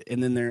Hollywood.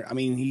 And then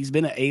he's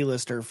been an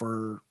A-lister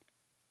for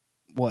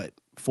what,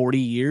 40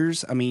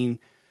 years? I mean,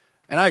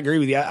 and I agree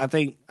with you. I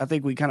think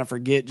we kind of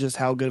forget just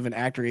how good of an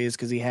actor he is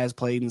because he has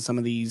played in some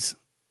of these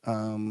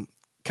kind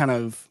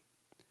of,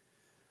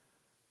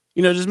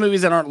 just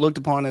movies that aren't looked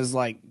upon as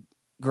like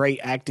great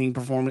acting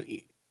performance.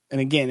 And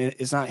again,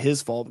 it's not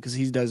his fault because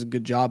he does a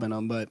good job in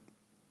them. But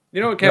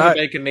you know what Kevin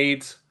Bacon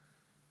needs?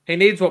 He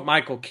needs what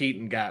Michael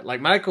Keaton got.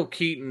 Like Michael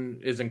Keaton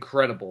is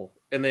incredible,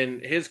 and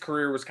then his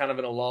career was kind of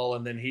in a lull,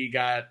 and then he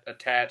got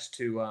attached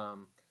to,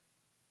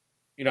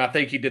 I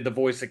think he did the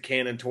voice of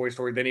Ken in Toy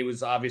Story. Then he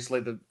was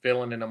obviously the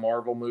villain in a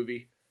Marvel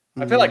movie.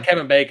 I feel like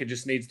Kevin Bacon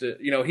just needs to,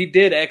 he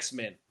did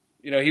X-Men.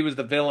 He was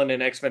the villain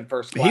in X-Men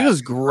First Class. He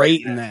was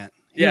great in that.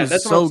 Yeah,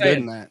 that's so good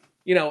in that.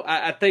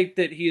 I think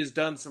that he has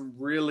done some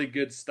really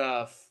good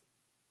stuff.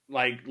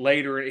 Like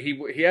later,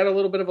 he had a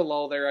little bit of a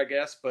lull there, I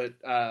guess, but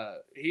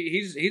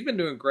he's been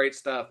doing great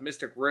stuff.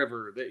 Mystic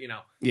River,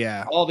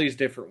 yeah, all these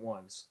different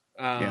ones.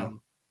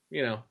 I'm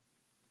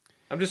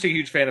just a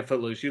huge fan of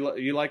Footloose.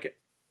 You like it?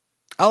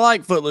 I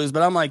like Footloose,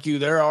 but I'm like you.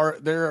 There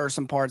are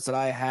some parts that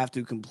I have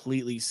to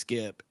completely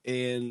skip,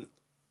 and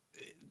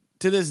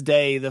to this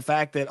day, the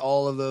fact that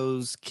all of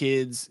those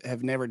kids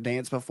have never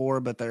danced before,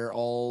 but they're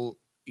all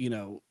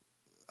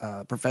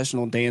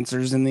professional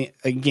dancers.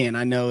 Again,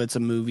 I know it's a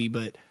movie,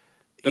 but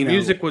the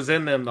music was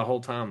in them the whole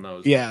time,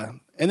 though. Yeah,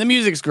 and the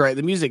music's great.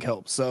 The music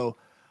helps. So,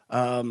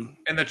 and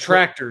the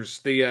tractors,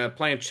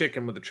 playing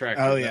chicken with the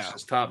tractors, that's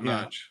just top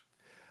notch.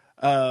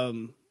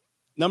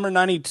 Number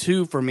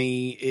 92 for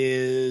me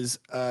is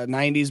a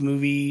 90s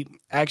movie,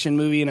 action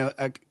movie, and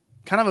a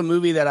kind of a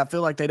movie that I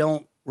feel like they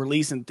don't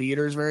release in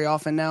theaters very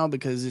often now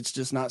because it's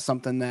just not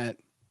something that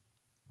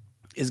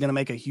is going to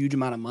make a huge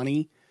amount of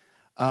money.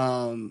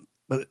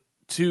 But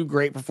two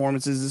great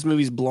performances. This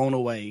movie's Blown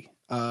Away.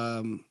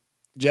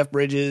 Jeff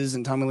Bridges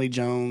and Tommy Lee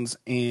Jones,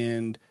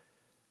 and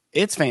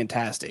it's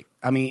fantastic.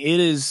 I mean, it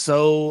is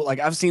so,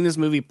 like, I've seen this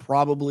movie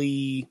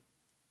probably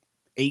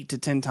 8 to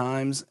 10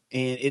 times,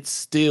 and it's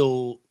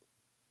still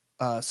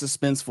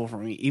suspenseful for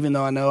me, even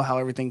though I know how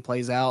everything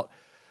plays out.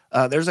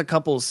 There's a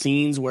couple of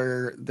scenes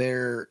where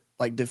they're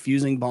like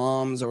diffusing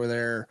bombs,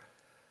 or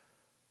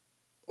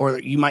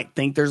you might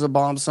think there's a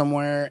bomb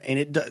somewhere,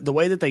 and the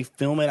way that they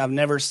film it, I've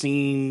never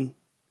seen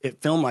it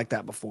filmed like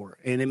that before,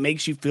 and it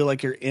makes you feel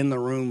like you're in the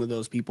room with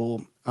those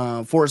people.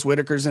 Forrest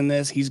Whitaker's in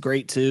this; he's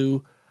great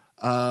too.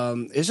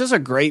 It's just a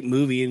great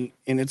movie,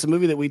 and it's a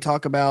movie that we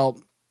talk about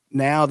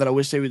now that I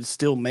wish they would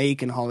still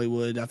make in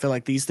Hollywood. I feel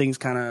like these things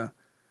kind of,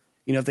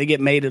 if they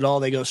get made at all,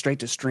 they go straight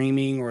to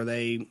streaming, or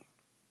they'll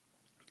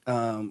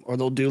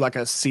do like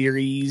a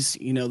series.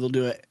 They'll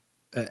do a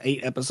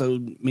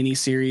 8-episode mini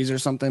series or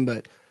something.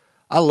 But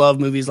I love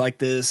movies like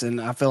this, and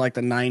I feel like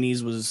the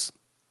 '90s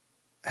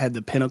had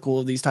the pinnacle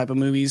of these type of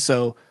movies.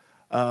 So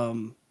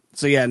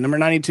yeah, number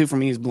 92 for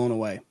me is Blown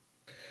Away.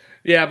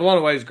 Yeah, Blown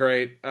Away is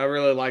great. I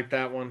really like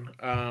that one.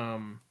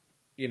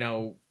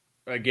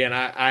 Again,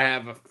 I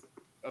have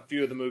a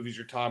few of the movies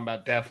you're talking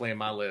about definitely in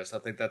my list. I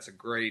think that's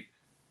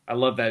I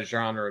love that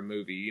genre of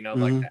movie,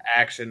 like the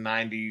action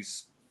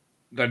 90s,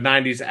 the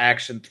 90s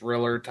action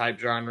thriller type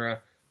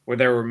genre where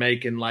they were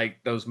making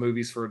like those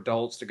movies for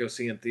adults to go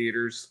see in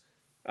theaters.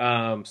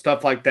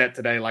 Stuff like that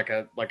today, like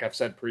I've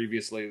said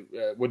previously,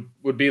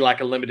 would be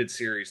like a limited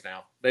series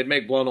now. They'd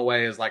make Blown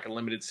Away as like a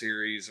limited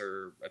series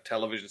or a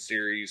television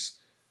series,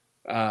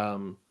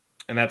 um,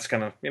 and that's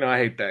kind of, I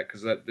hate that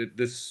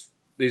because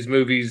these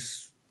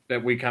movies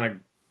that we kind of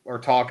are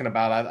talking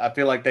about, I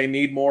feel like they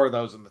need more of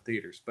those in the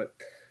theaters. But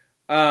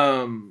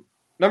um,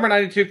 number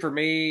 92 for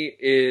me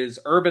is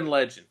Urban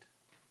Legend.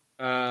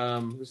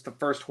 It's the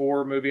first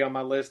horror movie on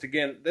my list.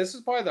 Again, this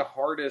is probably the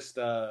hardest.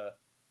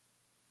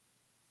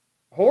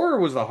 Horror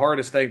was the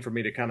hardest thing for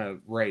me to kind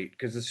of rate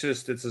because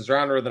it's a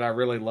genre that I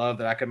really love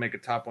that I could make a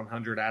top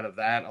 100 out of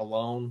that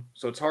alone.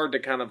 So it's hard to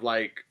kind of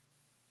like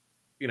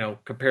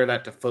compare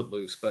that to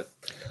Footloose. But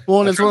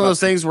Well, and I it's tried one of my those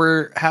things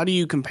where how do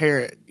you compare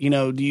it?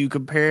 Do you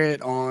compare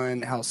it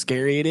on how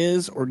scary it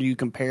is, or do you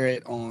compare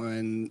it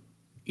on,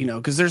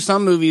 because there's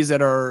some movies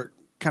that are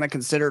kind of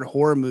considered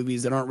horror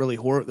movies that aren't really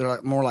horror. They're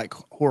like more like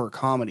horror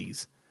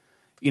comedies.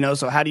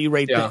 So how do you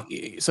rate yeah.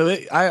 the? So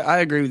I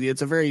agree with you.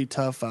 It's a very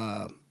tough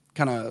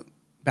kind of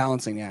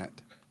balancing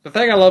act. The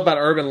thing I love about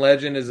Urban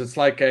Legend is it's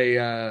like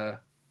a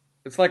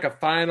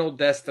Final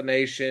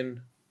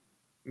Destination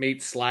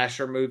meets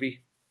slasher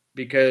movie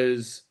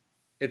because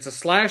it's a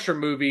slasher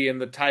movie in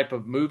the type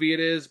of movie it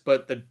is,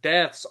 but the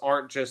deaths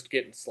aren't just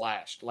getting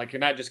slashed. Like you're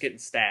not just getting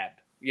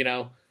stabbed.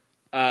 You're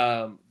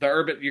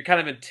kind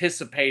of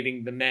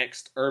anticipating the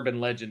next Urban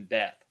Legend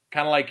death,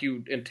 kind of like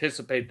you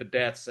anticipate the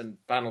deaths in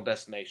Final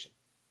Destination,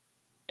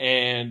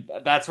 and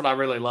that's what I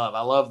really love.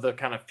 I love the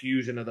kind of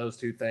fusion of those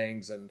two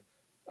things, and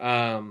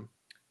um,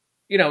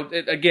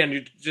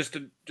 again, just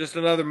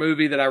another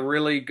movie that I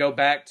really go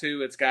back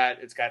to. It's got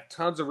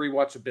tons of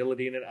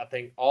rewatchability in it. I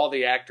think all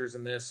the actors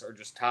in this are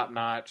just top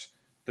notch.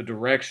 The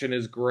direction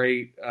is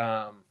great.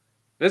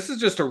 This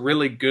is just a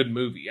really good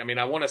movie. I mean,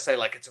 I want to say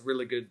like it's a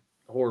really good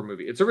horror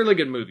movie. It's a really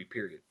good movie.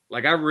 Period.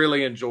 Like I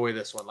really enjoy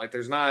this one. Like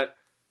there's not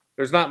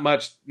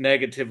much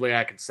negatively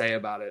I can say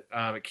about it.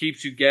 It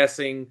keeps you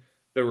guessing.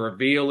 The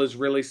reveal is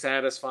really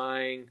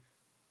satisfying.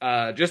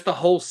 Just the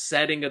whole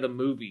setting of the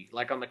movie,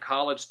 like on the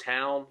college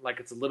town, like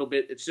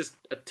it's just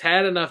a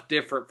tad enough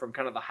different from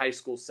kind of the high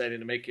school setting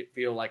to make it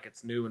feel like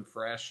it's new and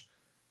fresh.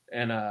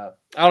 And I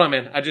don't know,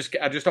 man. I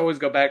just always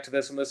go back to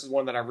this, and this is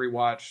one that I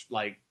rewatch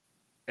like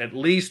at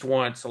least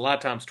once, a lot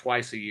of times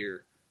twice a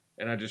year,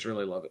 and I just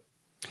really love it.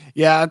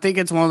 Yeah, I think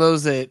it's one of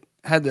those that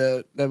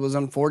was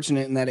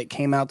unfortunate in that it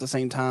came out the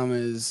same time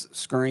as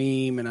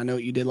Scream, and I Know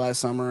What You Did Last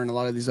Summer, and a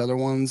lot of these other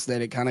ones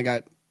that it kind of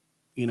got,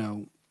 you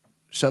know,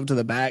 shoved to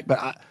the back.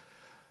 But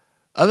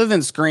other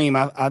than Scream,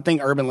 I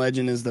think Urban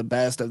Legend is the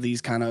best of these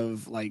kind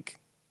of like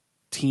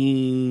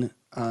teen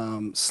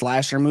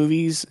slasher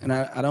movies, and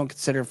I don't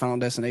consider Final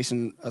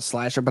Destination a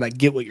slasher, but I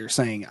get what you're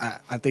saying.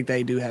 I think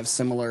they do have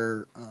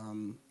similar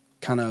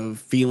kind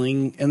of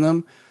feeling in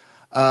them.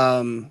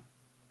 Um,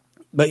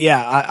 but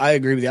yeah, I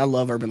agree with you. I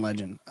love Urban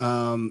Legend.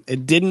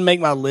 It didn't make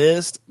my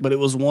list, but it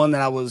was one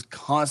that I was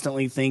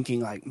constantly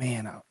thinking, like,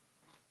 man,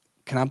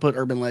 can I put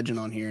Urban Legend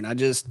on here? And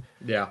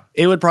Yeah,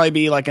 it would probably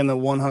be like in the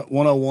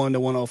 101 to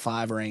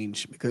 105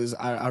 range because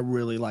I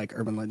really like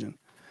Urban Legend.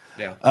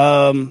 yeah.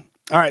 All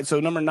right, so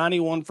number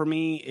 91 for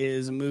me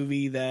is a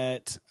movie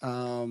that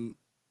I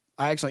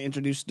actually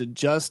introduced to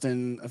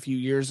Justin a few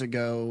years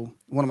ago.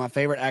 One of my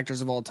favorite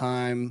actors of all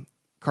time,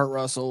 Kurt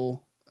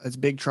Russell. It's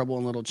Big Trouble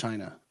in Little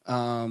China.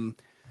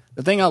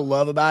 The thing I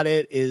love about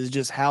it is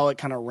just how it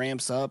kind of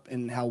ramps up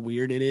and how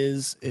weird it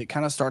is. It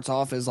kind of starts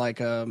off as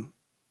like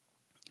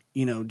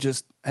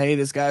just hey,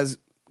 this guy's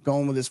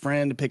going with his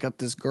friend to pick up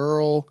this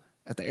girl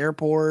at the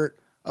airport.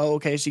 Oh,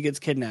 okay, she gets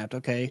kidnapped.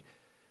 Okay.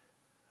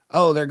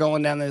 Oh, they're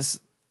going down this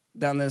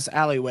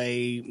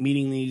alleyway,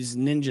 meeting these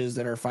ninjas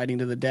that are fighting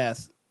to the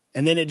death,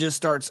 and then it just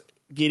starts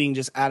getting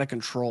just out of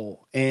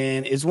control.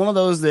 And it's one of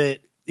those that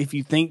if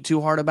you think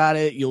too hard about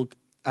it,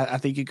 I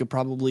think you could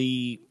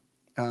probably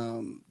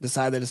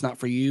decide that it's not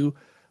for you.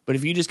 But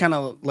if you just kind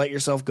of let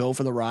yourself go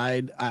for the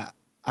ride,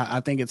 I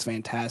think it's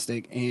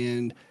fantastic.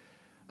 And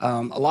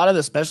a lot of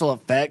the special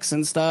effects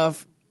and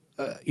stuff,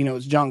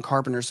 it's John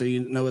Carpenter, so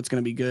you know it's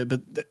going to be good.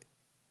 But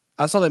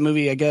I saw that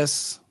movie, I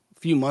guess, a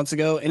few months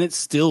ago, and it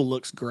still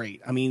looks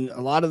great. I mean,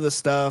 a lot of the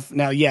stuff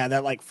now, yeah,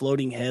 that like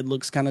floating head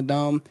looks kind of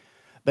dumb,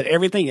 but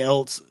everything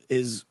else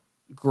is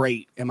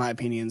great in my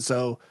opinion.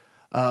 So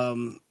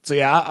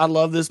yeah, I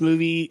love this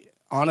movie.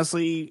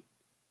 Honestly,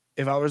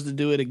 if I was to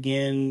do it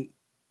again,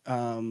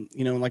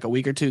 in like a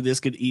week or two, this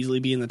could easily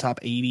be in the top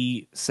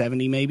 80,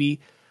 70 maybe.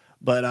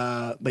 But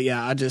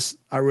yeah,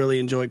 I really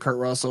enjoy Kurt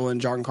Russell and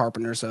John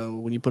Carpenter. So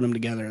when you put them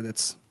together,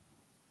 that's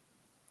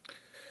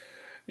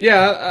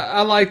Yeah,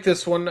 I like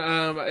this one.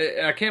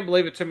 I can't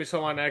believe it took me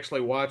so long to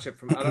actually watch it.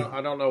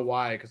 I don't know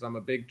why, because I'm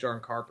a big John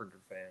Carpenter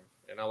fan,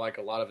 and I like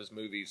a lot of his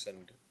movies.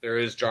 And there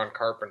is John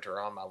Carpenter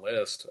on my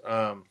list.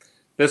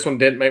 This one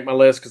didn't make my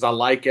list because I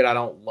like it. I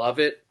don't love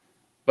it,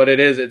 but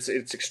it's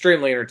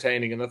extremely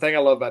entertaining. And the thing I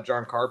love about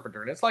John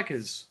Carpenter, and it's like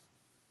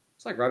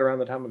right around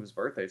the time of his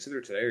birthday. It's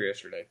either today or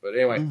yesterday. But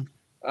anyway, mm.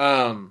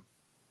 um,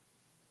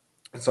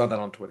 I saw that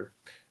on Twitter.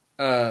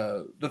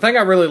 The thing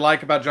I really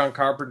like about John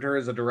Carpenter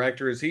as a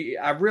director is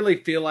I really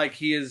feel like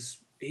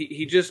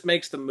he just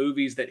makes the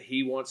movies that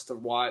he wants to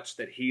watch,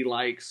 that he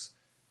likes,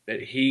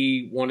 that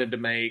he wanted to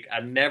make.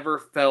 I never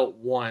felt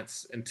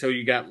once until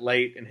you got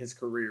late in his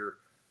career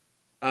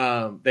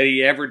that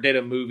he ever did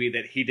a movie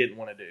that he didn't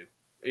want to do.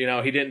 You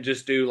know, he didn't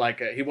just do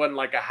he wasn't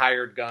like a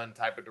hired gun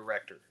type of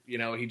director. You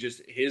know,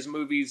 his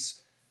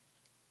movies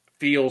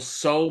feels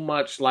so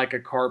much like a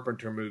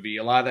Carpenter movie.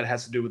 A lot of that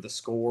has to do with the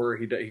score.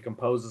 He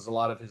composes a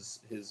lot of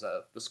his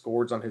the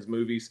scores on his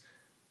movies,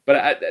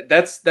 but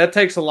that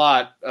takes a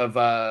lot of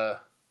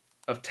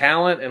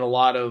talent and a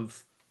lot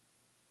of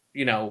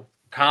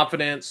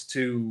confidence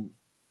to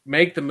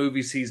make the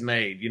movies he's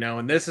made.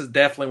 And this is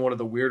definitely one of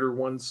the weirder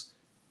ones,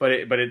 but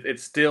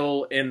it's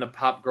still in the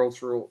pop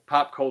cultural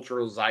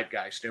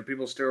zeitgeist.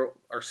 People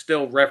are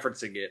still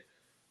referencing it,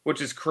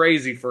 which is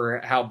crazy for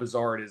how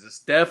bizarre it is. It's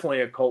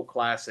definitely a cult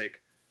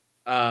classic.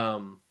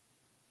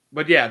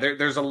 But yeah,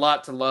 there's a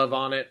lot to love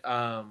on it.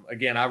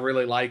 Again, I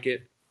really like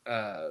it.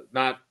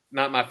 Not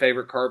my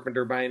favorite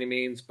Carpenter by any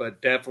means,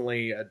 but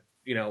definitely, if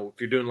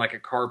you're doing like a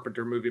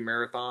Carpenter movie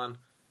marathon,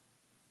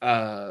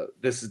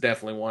 this is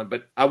definitely one.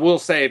 But I will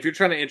say, if you're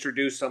trying to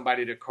introduce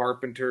somebody to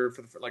Carpenter,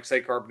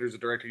 say Carpenter's a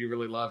director you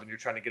really love and you're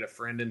trying to get a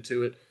friend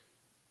into it,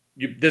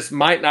 this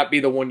might not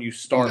be the one you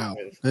start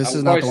with. This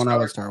is not the one I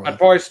would start with. I'd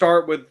probably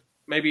start with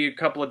maybe a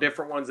couple of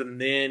different ones and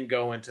then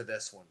go into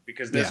this one,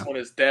 because this one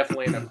is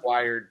definitely an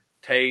acquired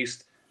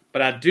taste.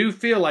 But I do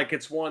feel like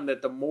it's one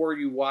that the more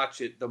you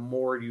watch it, the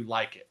more you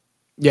like it.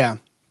 Yeah.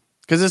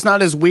 Because it's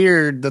not as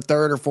weird the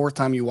third or fourth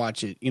time you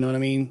watch it. You know what I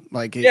mean? And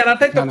I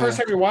think the first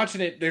time you're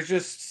watching it, there's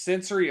just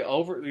sensory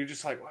you're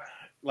just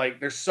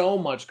like there's so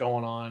much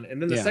going on, and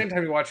then the second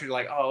time you watch it, you're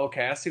like, oh,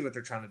 okay, I see what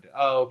they're trying to do.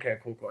 Oh, okay,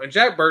 cool. And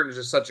Jack Burton is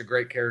just such a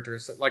great character.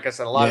 Like I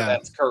said, a lot of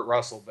that's Kurt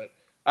Russell, but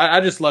I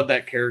just love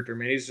that character,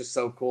 man. He's just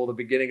so cool. The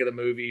beginning of the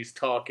movie, he's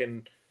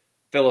talking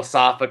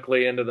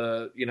philosophically into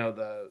the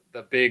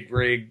the big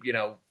rig,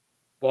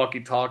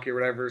 walkie-talkie or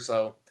whatever.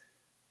 So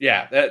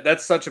yeah,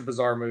 that's such a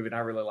bizarre movie, and I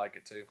really like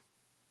it too.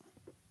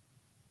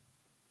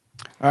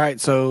 All right,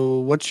 so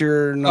what's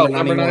your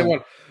number 91?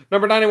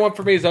 Number 91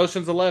 for me is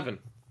Ocean's 11.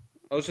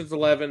 Ocean's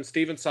 11,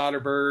 Steven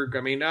Soderbergh.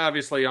 I mean,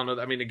 obviously,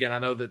 again, I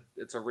know that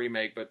it's a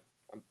remake, but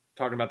I'm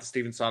talking about the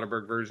Steven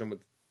Soderbergh version with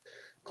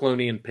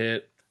Clooney and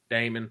Pitt,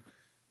 Damon.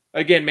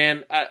 Again,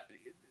 man,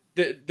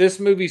 this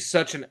movie's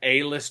such an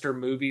A-lister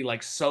movie,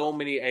 like so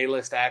many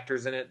A-list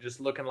actors in it,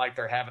 just looking like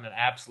they're having an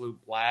absolute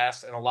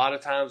blast. And a lot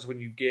of times when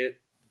you get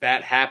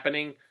that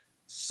happening,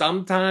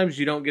 sometimes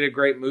you don't get a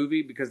great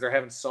movie because they're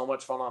having so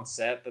much fun on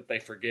set that they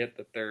forget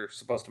that they're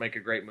supposed to make a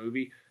great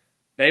movie.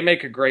 They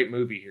make a great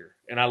movie here,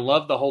 and I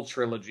love the whole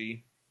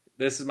trilogy.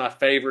 This is my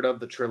favorite of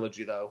the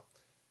trilogy, though.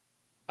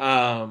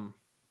 And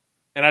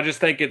I just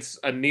think it's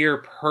a near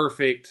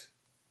perfect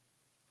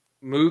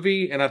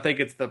movie, and I think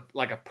it's a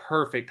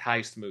perfect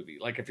heist movie.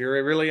 Like, if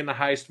you're really into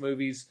heist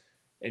movies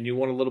and you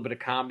want a little bit of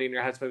comedy in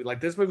your heist movie,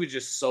 like, this movie's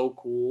just so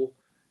cool.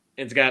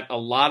 It's got a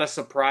lot of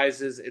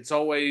surprises. It's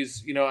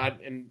always,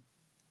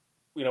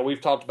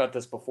 we've talked about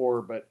this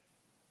before, but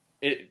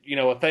a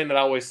thing that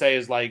I always say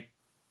is, like,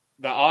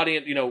 the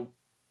audience,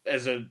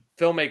 as a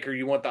filmmaker,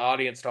 you want the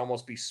audience to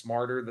almost be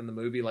smarter than the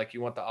movie. Like, you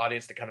want the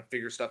audience to kind of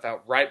figure stuff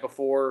out right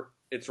before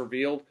it's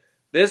revealed.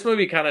 This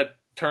movie kind of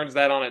turns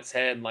that on its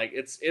head. Like,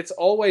 it's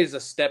always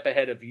a step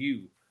ahead of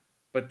you,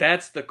 but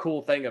that's the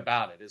cool thing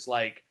about it, is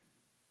like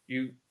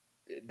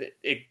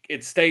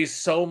it stays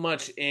so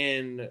much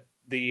in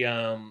the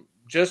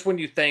just when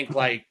you think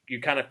like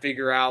you kind of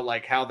figure out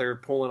like how they're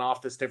pulling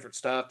off this different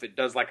stuff, it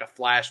does like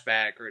a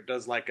flashback or it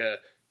does like a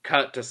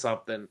cut to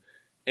something,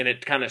 and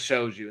it kind of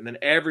shows you, and then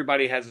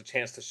everybody has a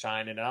chance to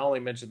shine. And I only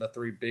mentioned the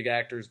three big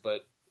actors,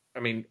 but I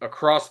mean,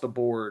 across the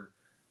board,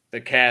 the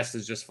cast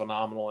is just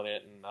phenomenal in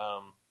it. And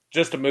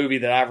just a movie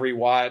that I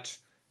rewatch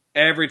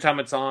every time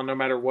it's on, no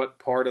matter what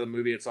part of the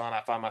movie it's on.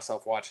 I find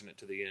myself watching it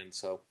to the end.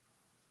 So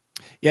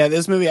yeah,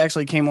 this movie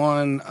actually came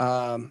on,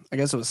 I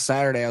guess it was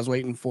Saturday. I was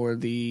waiting for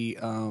the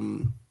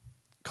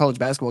college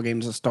basketball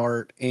games to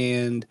start,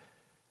 and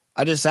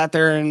I just sat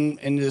there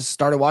and just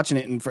started watching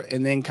it,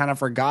 and then kind of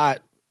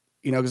forgot,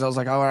 because I was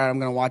like, all right, I'm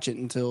going to watch it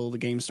until the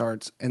game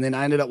starts. And then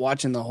I ended up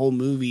watching the whole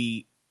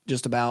movie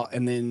just about,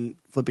 and then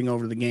flipping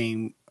over to the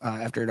game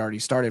after it already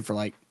started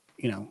for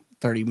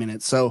 30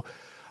 minutes. So,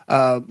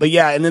 but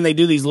yeah, and then they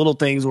do these little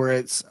things where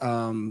it's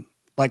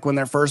like when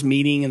they're first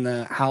meeting in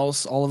the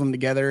house, all of them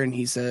together, and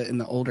he said, and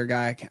the older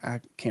guy,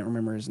 I can't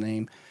remember his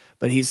name,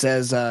 but he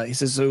says,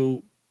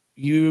 so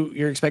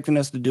you're expecting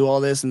us to do all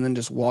this and then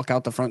just walk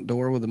out the front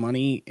door with the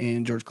money?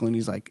 And George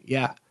Clooney's like,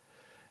 yeah.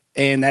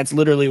 And that's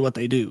literally what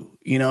they do,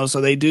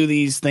 so they do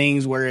these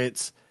things where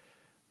it's,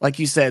 like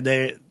you said,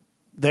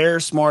 they're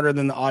smarter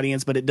than the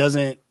audience, but it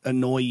doesn't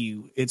annoy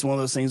you. It's one of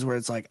those things where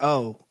it's like,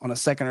 oh, on a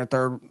second or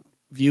third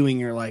viewing,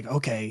 you're like,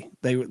 okay,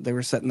 they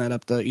were setting that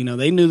up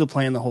they knew the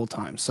plan the whole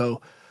time.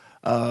 So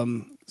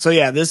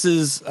yeah, this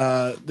is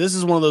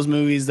one of those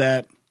movies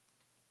that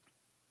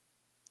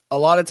a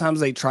lot of times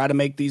they try to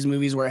make these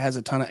movies where it has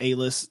a ton of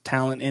A-list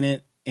talent in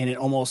it, and it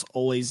almost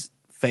always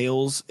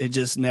fails. It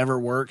just never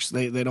works.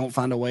 They don't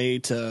find a way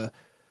to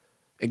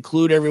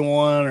include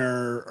everyone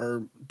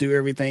or do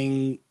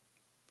everything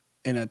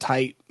in a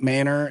tight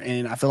manner,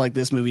 and I feel like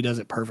this movie does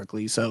it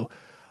perfectly. So,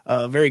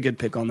 very good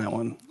pick on that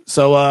one.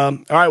 So, all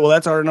right, well,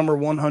 that's our number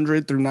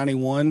 100 through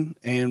 91,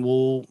 and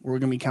we're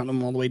gonna be counting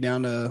them all the way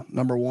down to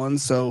number one.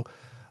 So,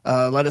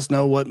 let us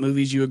know what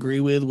movies you agree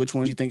with, which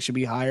ones you think should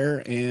be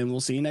higher, and we'll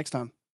see you next time.